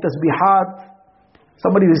form of the tasbihat.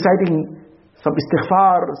 Somebody is reciting some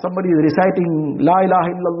istighfar, somebody is reciting La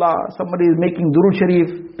ilaha illallah, somebody is making Durood Sharif.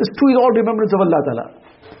 This too is all remembrance of Allah Ta'ala.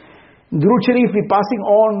 In Durood Sharif we passing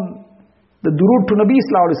on the Durood to Nabi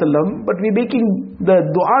Sallallahu Alaihi Wasallam, but we making the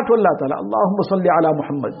dua to Allah Ta'ala. Allahumma salli ala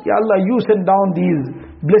Muhammad. Ya Allah, you send down these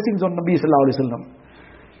blessings on Nabi Sallallahu Alaihi Wasallam.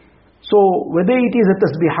 So whether it is a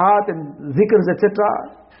tasbihat and zikrs etc.,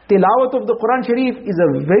 tilawat of the Quran Sharif is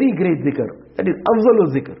a very great zikr. That is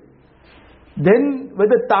afzalul zikr. Then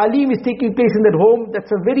whether ta'aleem is taking place in that home,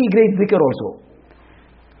 that's a very great zikr also.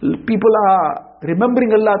 People are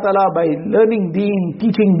remembering Allah Ta'ala by learning deen,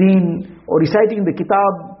 teaching deen, or reciting the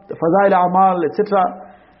kitab, the Fazail Amal, etc.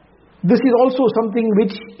 This is also something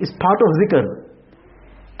which is part of zikr.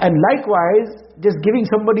 And likewise, just giving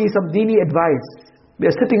somebody some deeni advice.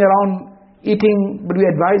 We are sitting around eating, but we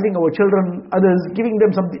are advising our children, others, giving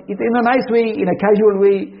them something in a nice way, in a casual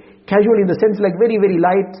way, casual in the sense like very, very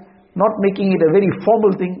light, not making it a very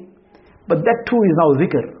formal thing. But that too is now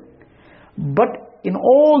zikr. But in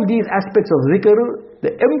all these aspects of zikr,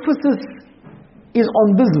 the emphasis is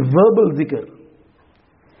on this verbal zikr.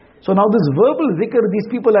 So now this verbal zikr these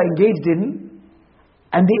people are engaged in,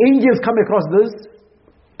 and the angels come across this,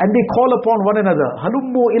 and they call upon one another.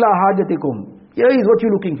 Halummu ila hajatikum. Here is what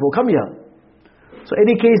you're looking for, come here. So in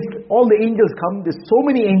any case, all the angels come, there's so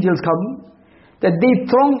many angels come, that they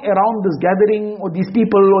throng around this gathering, or these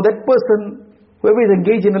people, or that person, whoever is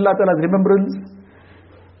engaged in Allah Ta'ala's remembrance.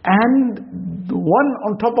 And one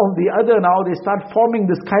on top of the other now, they start forming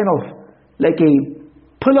this kind of, like a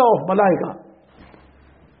pillar of malaika.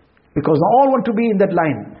 Because they all want to be in that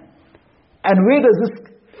line. And where does this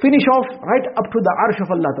finish off? Right up to the arsh of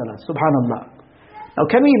Allah Ta'ala, subhanallah. Now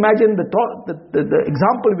can we imagine the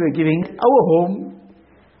example we are giving? Our home,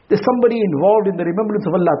 there's somebody involved in the remembrance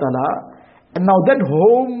of Allah Ta'ala. And now that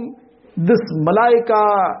home, this malaika,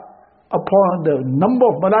 upon the number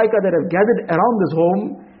of malaika that have gathered around this home,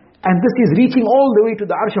 and this is reaching all the way to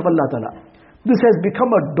the arsh of Allah Ta'ala. This has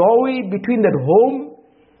become a doorway between that home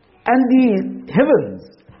and the heavens.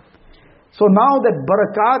 So now that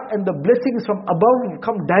barakat and the blessings from above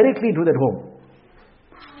come directly to that home.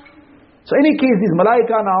 So in any case, these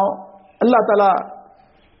malaika now, Allah Ta'ala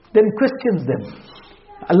then questions them.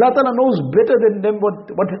 Allah Ta'ala knows better than them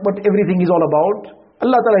what everything is all about.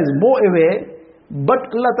 Allah Ta'ala is more aware, but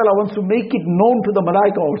Allah Ta'ala wants to make it known to the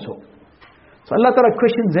malaika also. So Allah Ta'ala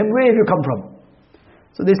questions them, where have you come from?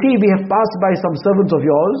 So they say, we have passed by some servants of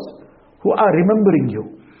yours who are remembering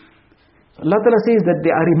you. So Allah Ta'ala says that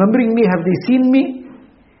they are remembering me, have they seen me?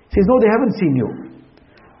 He says, no, they haven't seen you.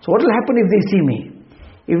 So what will happen if they see me?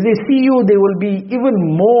 If they see you, they will be even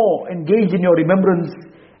more engaged in your remembrance,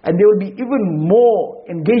 and they will be even more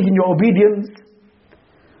engaged in your obedience.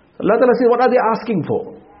 Allah Ta'ala says, what are they asking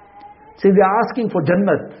for? Says they are asking for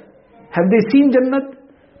Jannat. Have they seen Jannat?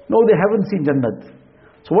 No, they haven't seen Jannat.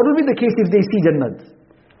 So what will be the case if they see Jannat?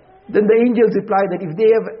 Then the angels reply that if they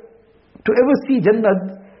have to ever see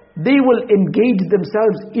Jannat, they will engage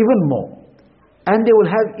themselves even more. And they will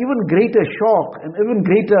have even greater shock and even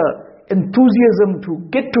greater enthusiasm to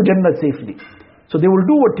get to Jannat safely. So they will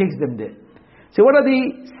do what takes them there. So what are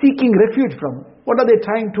they seeking refuge from? What are they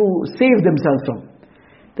trying to save themselves from?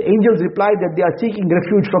 The angels reply that they are seeking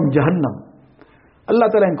refuge from Jahannam. Allah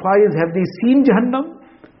Ta'ala inquires, have they seen Jahannam?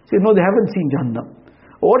 Say, no, they haven't seen Jahannam.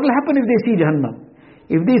 What will happen if they see Jahannam?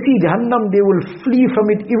 If they see Jahannam, they will flee from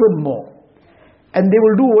it even more. And they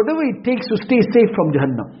will do whatever it takes to stay safe from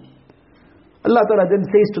Jahannam. Allah Ta'ala then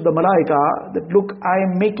says to the malaika that, look, I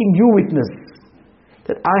am making you witness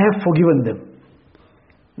that I have forgiven them.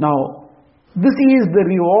 Now, this is the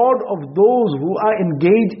reward of those who are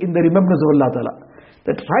engaged in the remembrance of Allah Ta'ala.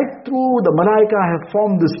 That right through the malaika have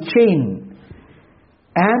formed this chain.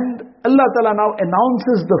 And Allah Ta'ala now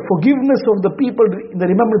announces the forgiveness of the people in the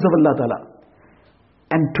remembrance of Allah Ta'ala.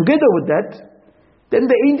 And together with that, then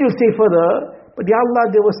the angels say further, but Ya Allah,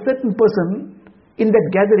 there was certain person in that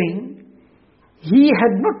gathering, he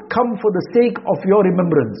had not come for the sake of your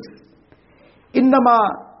remembrance. Innama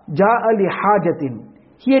ja'a li hajatin.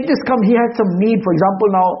 He had just come, he had some need. For example,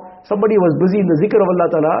 now somebody was busy in the zikr of Allah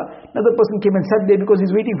Ta'ala, another person came and sat there because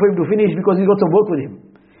he's waiting for him to finish because he's got some work with him.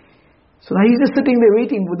 So now he's just sitting there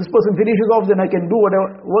waiting, when this person finishes off, then I can do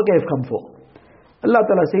whatever work I have come for. Allah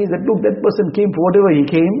Ta'ala says that, look, that person came for whatever he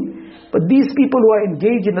came, but these people who are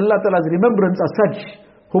engaged in Allah Ta'ala's remembrance are such,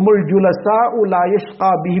 humul julasa'u la yashqa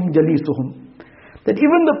bihim jalisuhum. That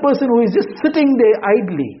even the person who is just sitting there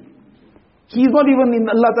idly, he is not even in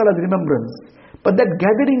Allah Ta'ala's remembrance, but that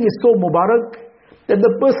gathering is so mubarak, that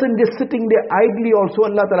the person just sitting there idly also,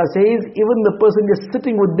 Allah Ta'ala says, even the person just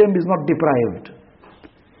sitting with them is not deprived.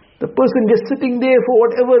 The person just sitting there for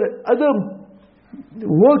whatever other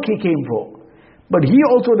work he came for, but he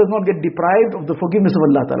also does not get deprived of the forgiveness of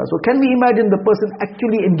Allah Ta'ala. So can we imagine the person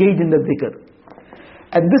actually engaged in the dhikr?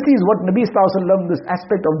 And this is what Nabi Sallallahu Alaihi Wasallam, this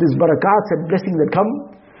aspect of this barakats and blessings that come,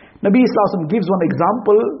 Nabi Sallallahu Alaihi Wasallam gives one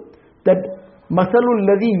example, that مَثَلُ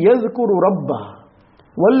الَّذِي يَذْكُرُ رَبَّهُ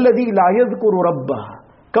وَالَّذِي لَا يَذْكُرُ رَبَّهُ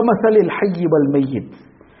كَمَثَلِ الْحَيِّ وَالْمَيِّتِ.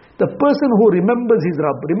 The person who remembers his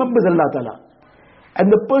Rabb, remembers Allah Ta'ala, and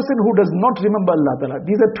the person who does not remember Allah Ta'ala,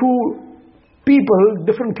 these are two people,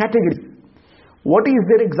 different categories. What is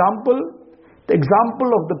their example? The example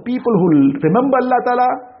of the people who remember Allah Ta'ala,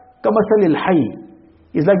 كَمَثَلِ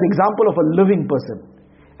الْحَيِّ, is like the example of a living person.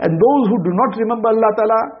 And those who do not remember Allah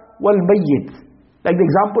Ta'ala, وَالْمَيِّتِ, like the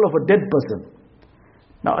example of a dead person.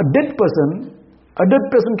 Now a dead person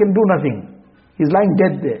can do nothing. He's lying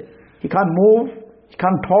dead there. He can't move, he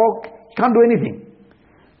can't talk, he can't do anything.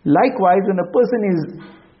 Likewise, when a person is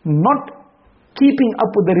not keeping up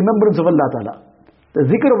with the remembrance of Allah Ta'ala, the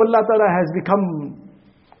zikr of Allah Ta'ala has become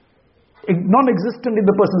non-existent in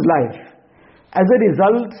the person's life. As a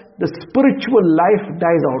result, the spiritual life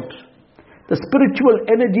dies out. The spiritual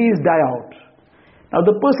energies die out. Now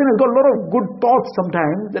the person has got a lot of good thoughts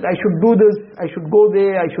sometimes, that I should do this, I should go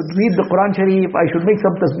there, I should read the Quran Sharif, I should make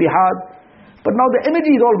some tasbihat. But now the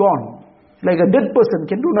energy is all gone. Like a dead person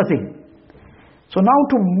can do nothing. So now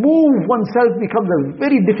to move oneself becomes a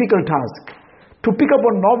very difficult task. To pick up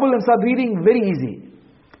a novel and start reading, very easy.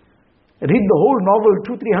 Read the whole novel,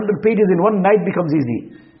 200-300 pages in one night becomes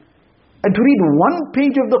easy. And to read one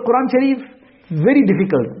page of the Quran Sharif, very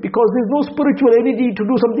difficult, because there's no spiritual energy to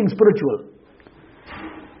do something spiritual.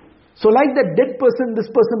 So like that dead person, this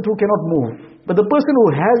person too cannot move. But the person who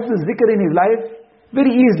has this zikr in his life, very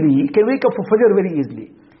easily, he can wake up for Fajr very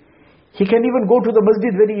easily. He can even go to the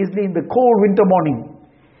masjid very easily in the cold winter morning,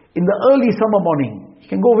 in the early summer morning. He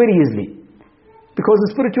can go very easily, because the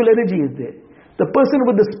spiritual energy is there. The person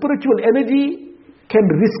with the spiritual energy can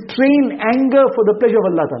restrain anger for the pleasure of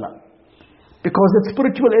Allah Ta'ala, because that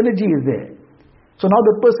spiritual energy is there. So now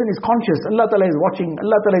the person is conscious, Allah Ta'ala is watching,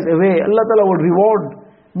 Allah Ta'ala is aware, Allah Ta'ala will reward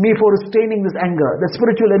me for restraining this anger. That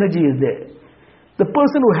spiritual energy is there. The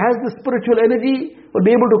person who has the spiritual energy will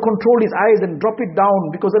be able to control his eyes and drop it down,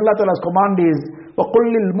 because Allah Ta'ala's command is وَقُلْ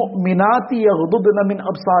لِلْمُؤْمِنَاتِ يَغْضُضْنَ مِنْ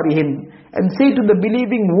أَبْصَارِهِنْ, and say to the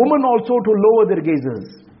believing woman also to lower their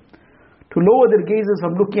gazes. To lower their gazes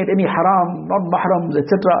from looking at any haram, non-mahrams,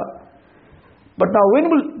 etc. But now when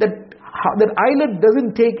will that eyelid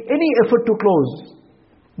doesn't take any effort to close,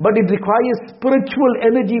 but it requires spiritual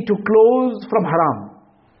energy to close from haram.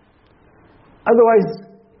 Otherwise,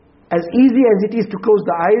 as easy as it is to close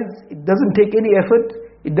the eyes, it doesn't take any effort,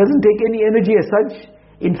 it doesn't take any energy as such.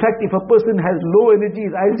 In fact, if a person has low energy,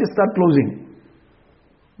 his eyes just start closing.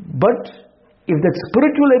 But if that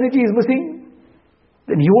spiritual energy is missing,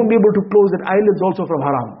 then he won't be able to close that eyelids also from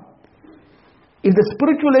haram. If the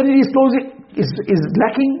spiritual energy is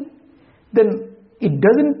lacking, then it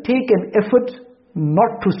doesn't take an effort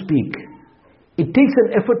not to speak. It takes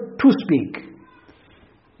an effort to speak.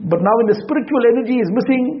 But now when the spiritual energy is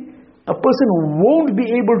missing, a person won't be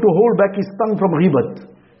able to hold back his tongue from ghibat.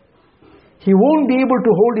 He won't be able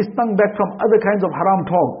to hold his tongue back from other kinds of haram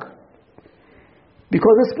talk.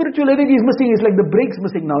 Because the spiritual energy is missing. It's like the brakes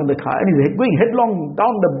missing now in the car, and he's going headlong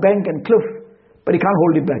down the bank and cliff, but he can't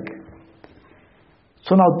hold it back.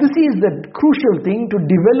 So now this is the crucial thing, to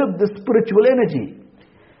develop the spiritual energy.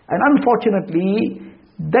 And unfortunately,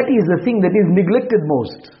 that is the thing that is neglected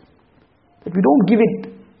most. That we don't give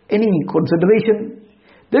it any consideration.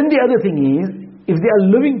 Then the other thing is, if there are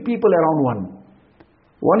living people around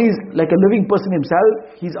one is like a living person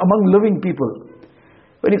himself, he's among living people.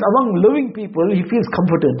 When he's among living people, he feels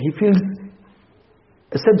comforted, he feels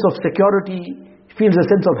a sense of security, he feels a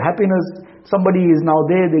sense of happiness. Somebody is now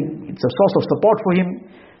there, it's a source of support for him.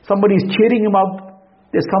 Somebody is cheering him up.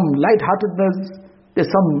 there's some lightheartedness,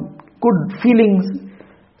 there's some good feelings,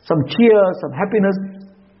 some cheer, some happiness.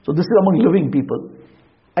 So this is among living people.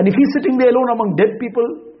 And if he's sitting there alone among dead people,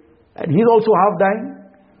 and he's also half dying,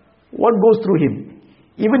 what goes through him?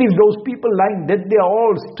 Even if those people lying dead, they are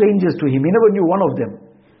all strangers to him. He never knew one of them.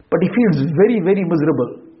 But he feels very, very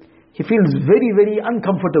miserable. He feels very, very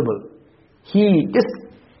uncomfortable. He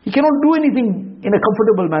cannot do anything in a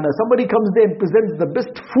comfortable manner. Somebody comes there and presents the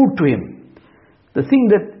best food to him, the thing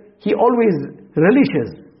that he always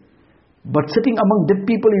relishes. But sitting among dead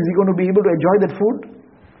people, is he going to be able to enjoy that food?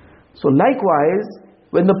 So likewise,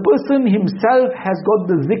 when the person himself has got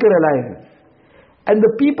the zikr alive, and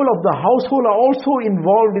the people of the household are also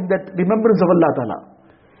involved in that remembrance of Allah Ta'ala.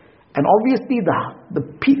 And obviously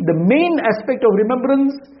the main aspect of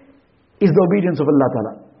remembrance is the obedience of Allah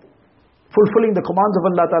Ta'ala. Fulfilling the commands of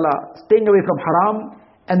Allah Ta'ala, staying away from haram,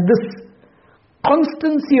 and this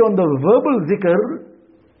constancy on the verbal zikr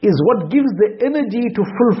is what gives the energy to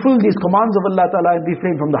fulfill these commands of Allah Ta'ala and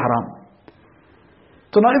refrain from the haram.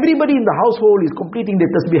 So now everybody in the household is completing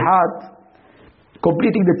their tasbihat,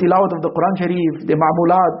 completing the tilawat of the Quran Sharif, the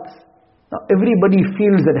ma'mulat. Now everybody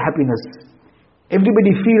feels that happiness.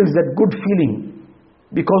 Everybody feels that good feeling,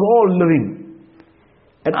 because all living.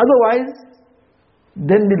 And otherwise,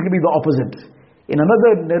 then it will be the opposite. In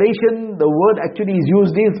another narration, the word actually is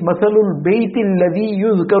used is مَثَلُ الْبَيْتِ الَّذِي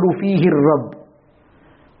يُذْكَرُ فِيهِ الرَّبِّ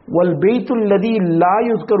وَالْبَيْتُ الَّذِي لَا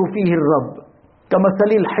يُذْكَرُ فِيهِ الرَّبِّ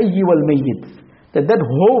كَمَثَلِ الْحَيِّ وَالْمَيِّتِ. That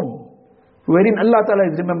home wherein Allah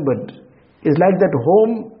Ta'ala is remembered is like that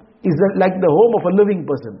home, is like the home of a living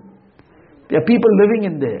person. There are people living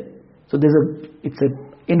in there. So it's an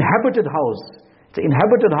inhabited house. It's an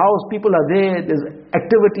inhabited house, people are there, there's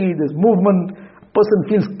activity, there's movement, a person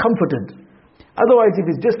feels comforted. Otherwise,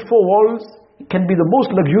 if it's just four walls, it can be the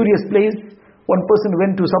most luxurious place. One person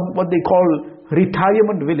went to what they call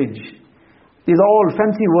retirement village. These are all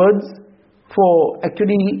fancy words for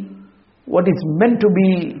actually what it's meant to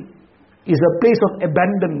be is a place of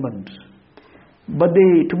abandonment. But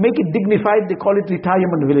to make it dignified, they call it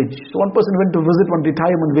retirement village. So one person went to visit one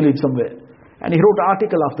retirement village somewhere, and he wrote an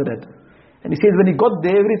article after that. And he says when he got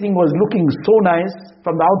there, everything was looking so nice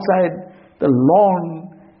from the outside, the lawn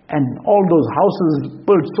and all those houses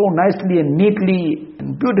built so nicely and neatly,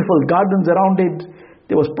 and beautiful gardens around it.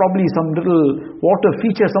 There was probably some little water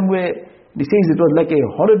feature somewhere. And he says it was like a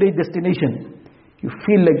holiday destination. You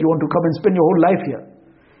feel like you want to come and spend your whole life here.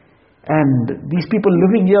 And these people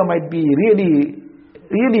living here might be really,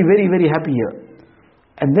 really very, very happy here.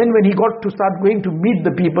 And then when he got to start going to meet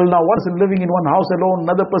the people, now one person living in one house alone,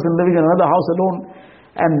 another person living in another house alone,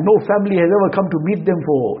 and no family has ever come to meet them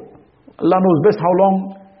for Allah knows best how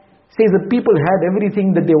long. Says that people had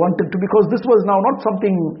everything that they wanted to, because this was now not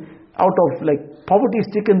something out of like poverty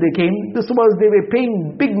stricken they came. This was, they were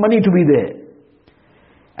paying big money to be there.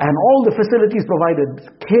 And all the facilities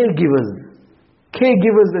provided, caregivers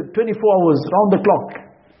at 24 hours round the clock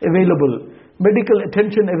available, medical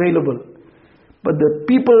attention available. But the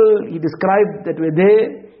people he described that were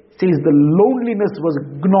there, says the loneliness was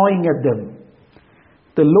gnawing at them.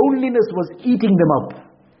 The loneliness was eating them up.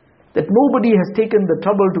 That nobody has taken the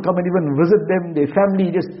trouble to come and even visit them. Their family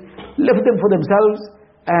just left them for themselves,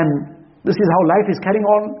 and this is how life is carrying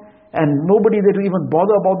on, and nobody there to even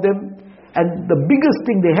bother about them. And the biggest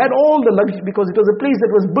thing, they had all the luxury, because it was a place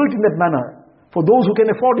that was built in that manner, for those who can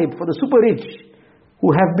afford it, for the super rich, who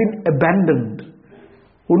have been abandoned,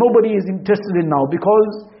 who nobody is interested in now,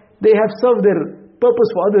 because they have served their purpose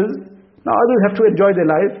for others. Now others have to enjoy their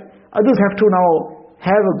life, others have to now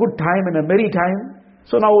have a good time and a merry time.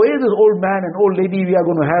 So now where this old man and old lady we are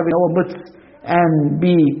going to have in our midst, and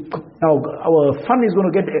now our fun is going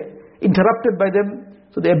to get interrupted by them,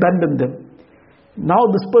 so they abandon them. Now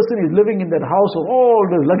this person is living in that house of all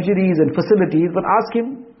the luxuries and facilities, but ask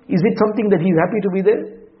him, is it something that he's happy to be there?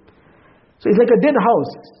 So it's like a dead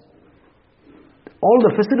house. All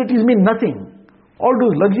the facilities mean nothing. All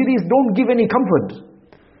those luxuries don't give any comfort,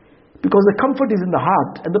 because the comfort is in the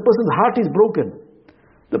heart, and the person's heart is broken.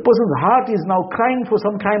 The person's heart is now crying for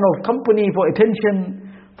some kind of company, for attention,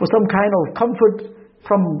 for some kind of comfort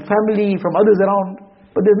from family, from others around,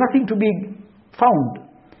 but there's nothing to be found.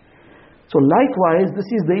 So likewise, this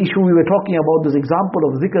is the issue we were talking about, this example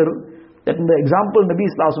of zikr, that in the example Nabi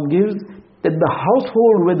Sallallahu Alaihi Wasallam gives, that the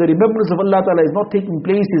household where the remembrance of Allah Ta'ala is not taking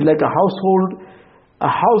place is like a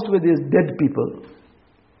house where there's dead people.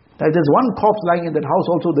 If there's one corpse lying in that house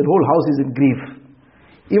also, that whole house is in grief.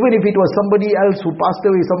 Even if it was somebody else who passed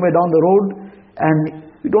away somewhere down the road, and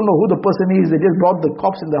we don't know who the person is, they just brought the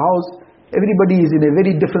corpse in the house, everybody is in a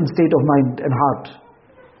very different state of mind and heart.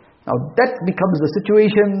 Now that becomes the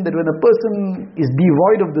situation that when a person is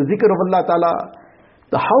devoid of the zikr of Allah Ta'ala,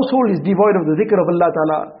 the household is devoid of the zikr of Allah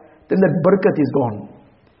Ta'ala, then that barakat is gone.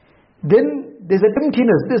 Then there's an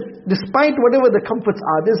emptiness. Despite whatever the comforts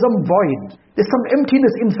are, there's some void. There's some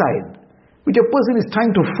emptiness inside, which a person is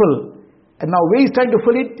trying to fill. And now where he's trying to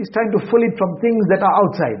fill it, he's trying to fill it from things that are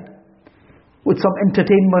outside. With some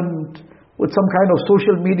entertainment, with some kind of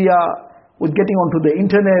social media, with getting onto the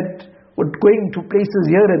internet, with going to places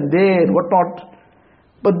here and there and whatnot.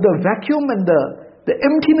 But the vacuum and the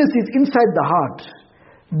emptiness is inside the heart.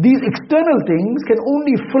 These external things can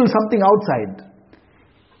only fill something outside.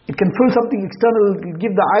 It can fill something external, it will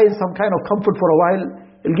give the eyes some kind of comfort for a while,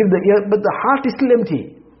 it will give the ear, but the heart is still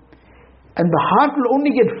empty. And the heart will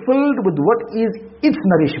only get filled with what is its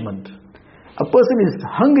nourishment. A person is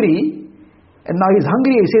hungry, and now he's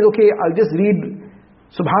hungry, he says, okay, I'll just read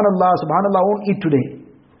Subhanallah, Subhanallah, I won't eat today.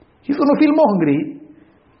 He's going to feel more hungry.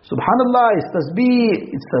 Subhanallah is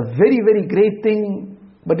tasbih, it's a very, very great thing,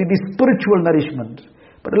 but it is spiritual nourishment.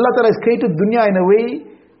 But Allah Ta'ala has created dunya in a way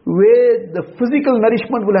where the physical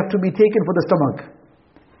nourishment will have to be taken for the stomach.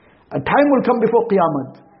 A time will come before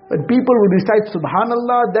Qiyamah when people will recite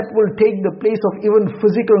Subhanallah, that will take the place of even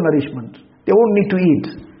physical nourishment. They won't need to eat.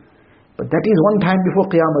 But that is one time before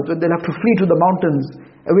Qiyamah when they'll have to flee to the mountains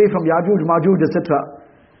away from Yajuj, Majuj, etc.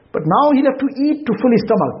 But now he'll have to eat to fill his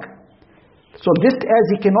stomach. So just as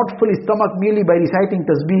he cannot fill his stomach merely by reciting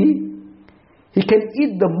tasbih, he can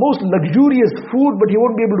eat the most luxurious food, but he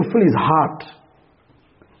won't be able to fill his heart.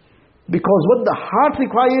 Because what the heart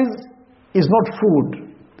requires is not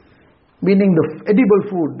food, meaning the edible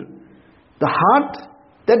food. The heart,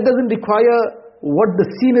 that doesn't require what the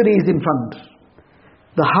scenery is in front.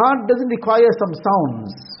 The heart doesn't require some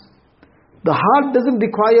sounds. The heart doesn't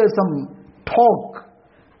require some talk.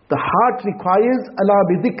 The heart requires ala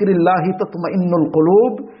bi dhikrillahi tatma'innul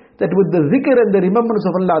qulub, that with the zikr and the remembrance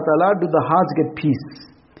of Allah Ta'ala do the hearts get peace.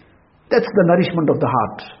 That's the nourishment of the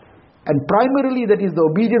heart. And primarily that is the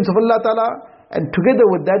obedience of Allah Ta'ala, and together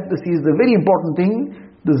with that, this is the very important thing,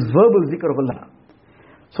 this verbal zikr of Allah.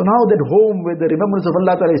 So now that home where the remembrance of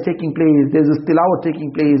Allah Ta'ala is taking place, there's this tilawat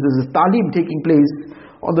taking place, there's this talim taking place.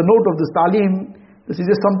 On the note of this talim, this is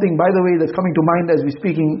just something, by the way, that's coming to mind as we're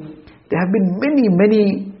speaking. There have been many, many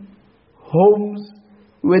homes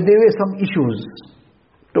where there were some issues,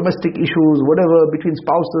 domestic issues, whatever, between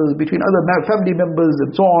spouses, between other family members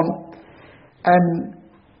and so on. And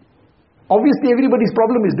obviously everybody's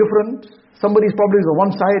problem is different. Somebody's problem is on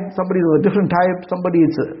one side, somebody's of a different type, somebody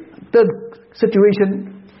is a third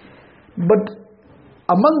situation. But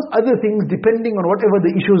among other things, depending on whatever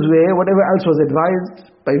the issues were, whatever else was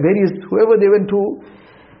advised by various, whoever they went to,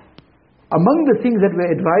 among the things that were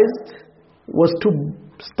advised was to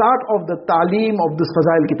start off the talim of this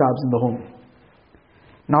Fazail Kitabs in the home.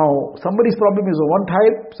 Now, somebody's problem is of one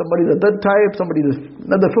type, somebody's a third type, somebody's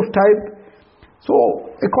another fifth type. So,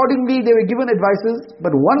 accordingly, they were given advices,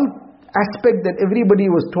 but one aspect that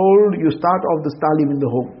everybody was told, you start off this talim in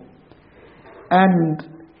the home. And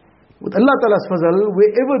with Allah Ta'ala's fazal,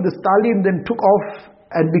 wherever this talim then took off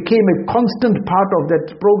and became a constant part of that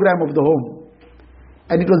program of the home,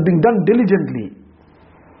 and it was being done diligently,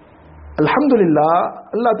 Alhamdulillah,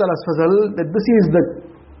 Allah Ta'ala's fazal, that this is the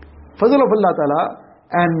fazal of Allah Ta'ala,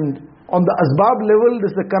 and on the asbab level,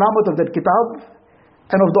 this is the karamat of that kitab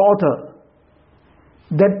and of the author,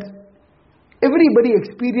 that everybody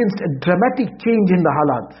experienced a dramatic change in the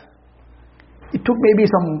halat. It took maybe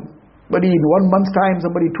somebody in 1 month's time,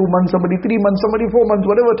 somebody 2 months, somebody 3 months, somebody 4 months,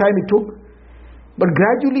 whatever time it took. But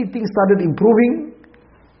gradually things started improving,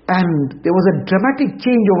 and there was a dramatic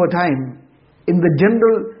change over time in the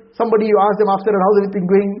general. Somebody, you ask them after, how's everything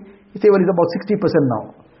going? You say, well, it's about 60% now.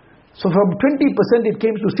 So from 20% it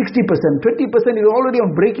came to 60%. 20% is already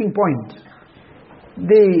on breaking point.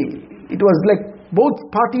 It was like both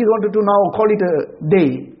parties wanted to now call it a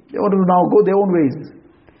day. They wanted to now go their own ways.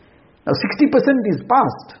 Now 60% is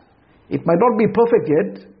past. It might not be perfect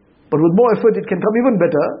yet, but with more effort it can come even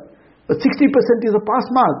better. But 60% is a pass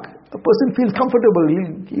mark. A person feels comfortable.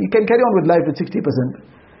 He can carry on with life with 60%.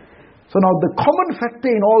 So now the common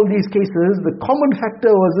factor in all these cases, the common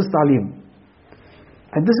factor was this talim.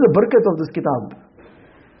 And this is the barakat of this kitab.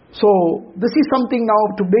 So this is something now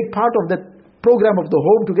to make part of that program of the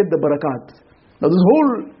home to get the barakat. Now this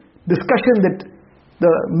whole discussion, that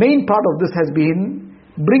the main part of this has been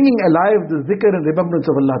bringing alive the zikr and remembrance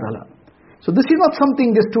of Allah Ta'ala. So this is not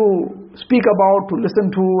something just to speak about, to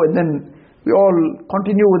listen to, and then we all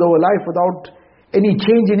continue with our life without any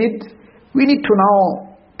change in it. We need to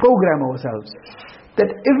now program ourselves that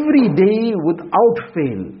every day without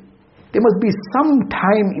fail, there must be some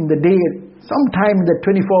time in the day some time in that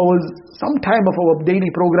 24 hours, some time of our daily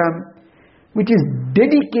program, which is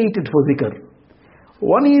dedicated for zikr.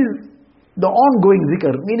 One is the ongoing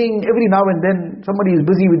zikr, meaning every now and then somebody is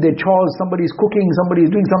busy with their chores, somebody is cooking, somebody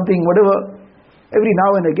is doing something, whatever. Every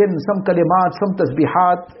now and again some kalimat, some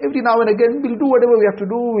tasbihat, every now and again we'll do whatever we have to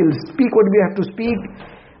do, we'll speak what we have to speak.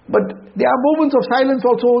 But there are moments of silence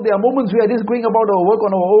also, there are moments we are just going about our work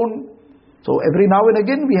on our own. So every now and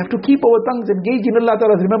again we have to keep our tongues engaged in Allah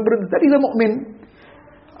Ta'ala's remembrance. That is a mu'min.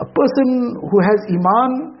 A person who has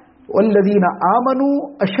iman, وَالَّذِينَ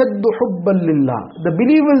آمَنُوا أَشَدُّ حُبًّا لِلَّهِ. The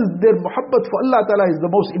believers, their muhabbat for Allah Ta'ala is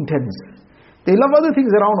the most intense. They love other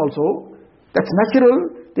things around also. That's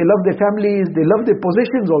natural. They love their families, they love their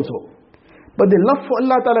possessions also. But their love for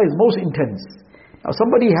Allah Ta'ala is most intense. Now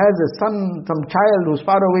somebody has a son, some child who's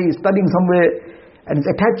far away, is studying somewhere, and is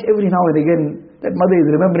attached every now and again. That mother is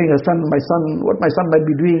remembering her son, what my son might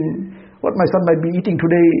be doing, what my son might be eating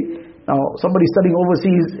today. Now somebody studying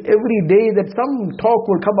overseas, every day that some talk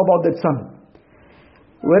will come about that son.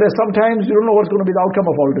 Whereas sometimes you don't know what's going to be the outcome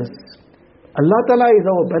of all this. Allah Ta'ala is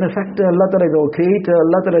our benefactor, Allah Ta'ala is our creator,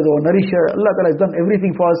 Allah Ta'ala is our nourisher, Allah Ta'ala has done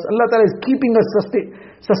everything for us, Allah Ta'ala is keeping us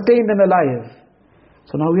sustained and alive.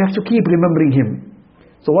 So now we have to keep remembering Him.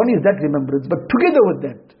 So one is that remembrance, but together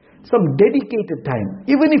with that, some dedicated time,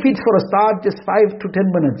 even if it's for a start just 5 to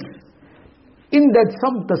 10 minutes, in that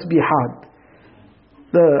some tasbihat,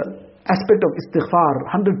 the aspect of istighfar,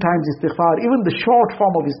 100 times istighfar, even the short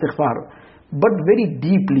form of istighfar, but very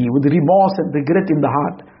deeply with remorse and regret in the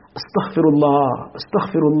heart. Astaghfirullah,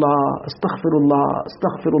 Astaghfirullah, Astaghfirullah,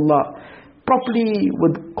 Astaghfirullah. Properly,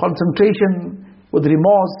 with concentration, with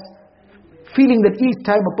remorse, feeling that each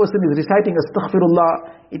time a person is reciting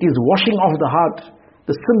Astaghfirullah, it is washing off the heart.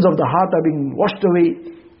 The sins of the heart are being washed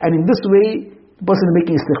away. And in this way, the person is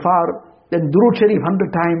making istighfar. Then Durood Sharif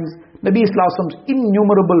 100 times. Nabi Sallallahu Alaihi Wasallam's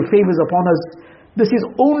innumerable favors upon us. This is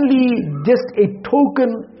only just a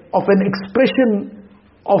token of an expression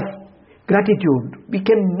of gratitude. We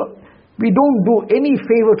don't do any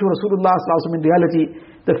favor to Rasulullah Sallallahu Alaihi Wasallam in reality.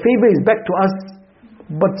 The favor is back to us,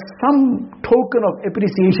 but some token of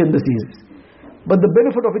appreciation this is. But the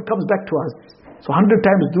benefit of it comes back to us. So 100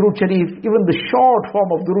 times Durood Sharif, even the short form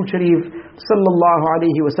of Durood Sharif, Sallallahu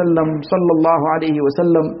Alaihi Wasallam, Sallallahu Alaihi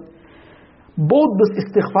Wasallam. Both this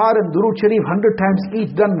istighfar and Durood Sharif 100 times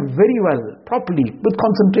each done very well, properly, with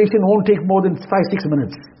concentration, won't take more than 5-6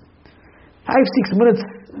 minutes. 5-6 minutes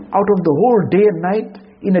out of the whole day and night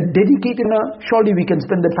in a dedicated manner, surely we can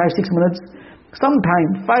spend that 5-6 minutes.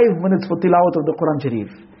 Sometime 5 minutes for tilawat of the Quran Sharif.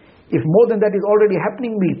 If more than that is already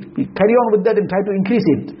happening, we carry on with that and try to increase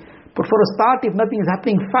it. But for a start, if nothing is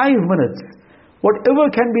happening, 5 minutes, whatever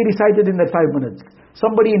can be recited in that 5 minutes.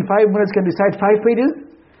 Somebody in 5 minutes can recite 5 pages,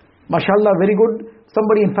 mashallah, very good.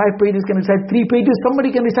 Somebody in 5 pages can recite 3 pages,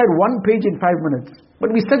 somebody can recite 1 page in 5 minutes.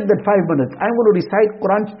 But we said that 5 minutes. I'm going to recite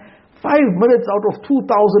Quran 5 minutes out of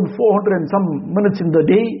 2,400 and some minutes in the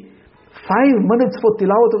day. 5 minutes for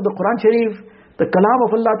tilawat of the Quran Sharif, the kalam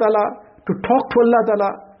of Allah Ta'ala, to talk to Allah Ta'ala,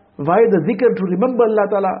 via the zikr to remember Allah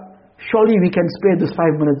Ta'ala. Surely we can spare this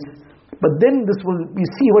 5 minutes. But then we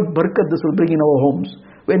see what barakat this will bring in our homes.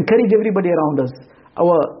 We encourage everybody around us.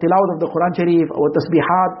 Our tilawat of the Quran Sharif, our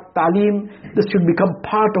tasbihat, ta'aleem, this should become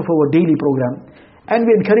part of our daily program. And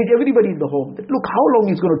we encourage everybody in the home that look how long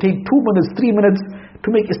it's going to take, 2 minutes, 3 minutes to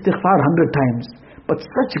make istighfar 100 times. But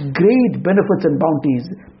such great benefits and bounties.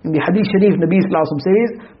 In the Hadith Sharif, Nabi Sallallahu Alaihi Wasallam says,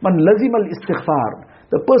 Man lazim al-istighfar.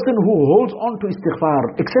 The person who holds on to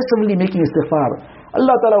istighfar, excessively making istighfar,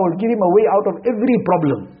 Allah Ta'ala will give him a way out of every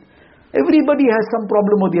problem. Everybody has some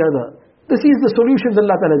problem or the other. This is the solutions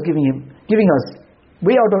Allah Ta'ala is giving us.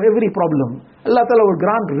 Way out of every problem. Allah Ta'ala will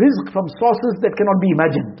grant rizq from sources that cannot be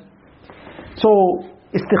imagined. So,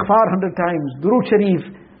 istighfar 100 times, Durood Sharif,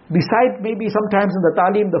 beside maybe sometimes in the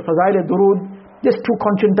ta'aleem, the fazail durood, just to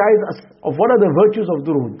conscientize us of what are the virtues of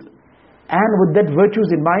durood. And with that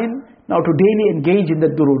virtues in mind, now to daily engage in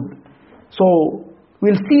that durood. So,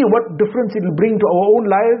 we'll see what difference it will bring to our own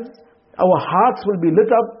lives. Our hearts will be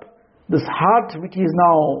lit up. This heart which is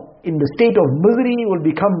now in the state of misery will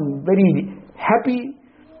become very happy.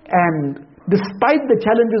 And despite the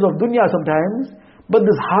challenges of dunya sometimes, but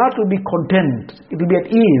this heart will be content, it will be at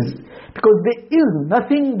ease. Because there is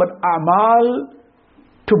nothing but a'mal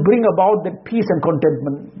to bring about that peace and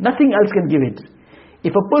contentment. Nothing else can give it.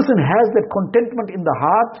 If a person has that contentment in the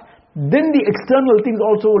heart, then the external things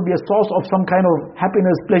also will be a source of some kind of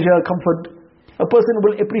happiness, pleasure, comfort. A person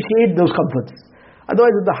will appreciate those comforts.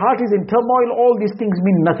 Otherwise, if the heart is in turmoil, all these things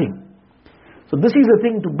mean nothing. So this is the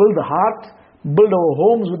thing to build the heart, build our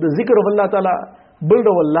homes with the zikr of Allah Ta'ala, build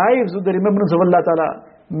our lives with the remembrance of Allah Ta'ala.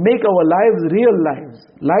 make our lives real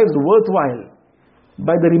lives worthwhile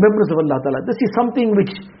by the remembrance of Allah Ta'ala. This is something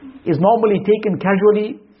which is normally taken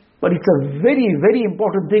casually, but it's a very, very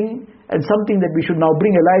important thing and something that we should now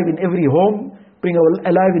bring alive in every home, bring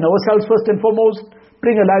alive in ourselves first and foremost,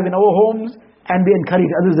 bring alive in our homes, and we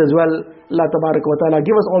encourage others as well. Allah Tabaraka wa Ta'ala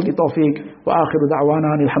give us all the tawfiq. Wa akhiru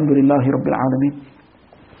da'wana alhamdulillahi rabbil alameen.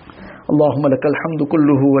 اللهم لك الحمد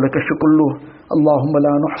كله ولك الشكر كله اللهم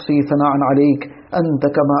لا نحصي ثناء عليك أنت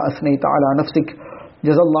كما أثنيت على نفسك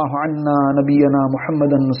جزا الله عنا نبينا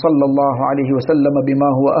محمدا صلى الله عليه وسلم بما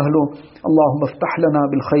هو أهله اللهم افتح لنا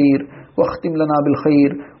بالخير واختم لنا بالخير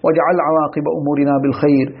واجعل عواقب أمورنا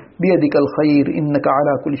بالخير بيدك الخير إنك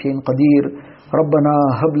على كل شيء قدير ربنا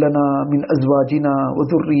هب لنا من أزواجنا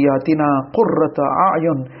وذرياتنا قرة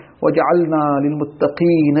أعين واجعلنا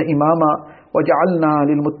للمتقين إماما وجعلنا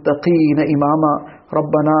للمتقين إماما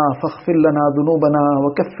ربنا فاغفر لنا ذنوبنا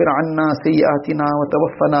وكفر عنا سيئاتنا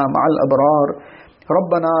وتوفنا مع الأبرار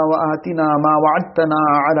ربنا وآتنا ما وعدتنا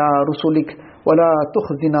على رسلك ولا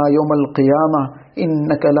تخزنا يوم القيامة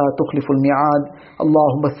إنك لا تخلف الميعاد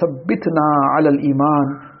اللهم ثبتنا على الإيمان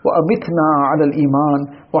وأمتنا على الإيمان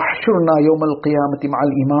واحشرنا يوم القيامة مع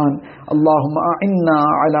الإيمان اللهم أعنا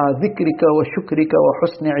على ذكرك وشكرك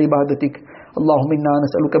وحسن عبادتك اللهم إنا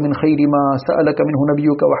نسألك من خير ما سألك منه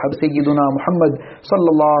نبيك وحب سيدنا محمد صلى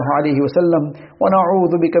الله عليه وسلم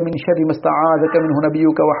ونعوذ بك من شر ما استعاذك منه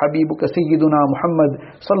نبيك وحبيبك سيدنا محمد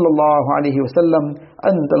صلى الله عليه وسلم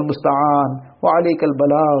أنت المستعان وعليك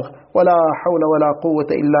البلاغ ولا حول ولا قوة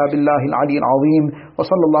إلا بالله العلي العظيم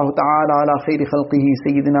وصلى الله تعالى على خير خلقه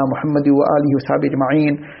سيدنا محمد وآله وصحبه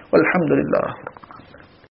أجمعين والحمد لله.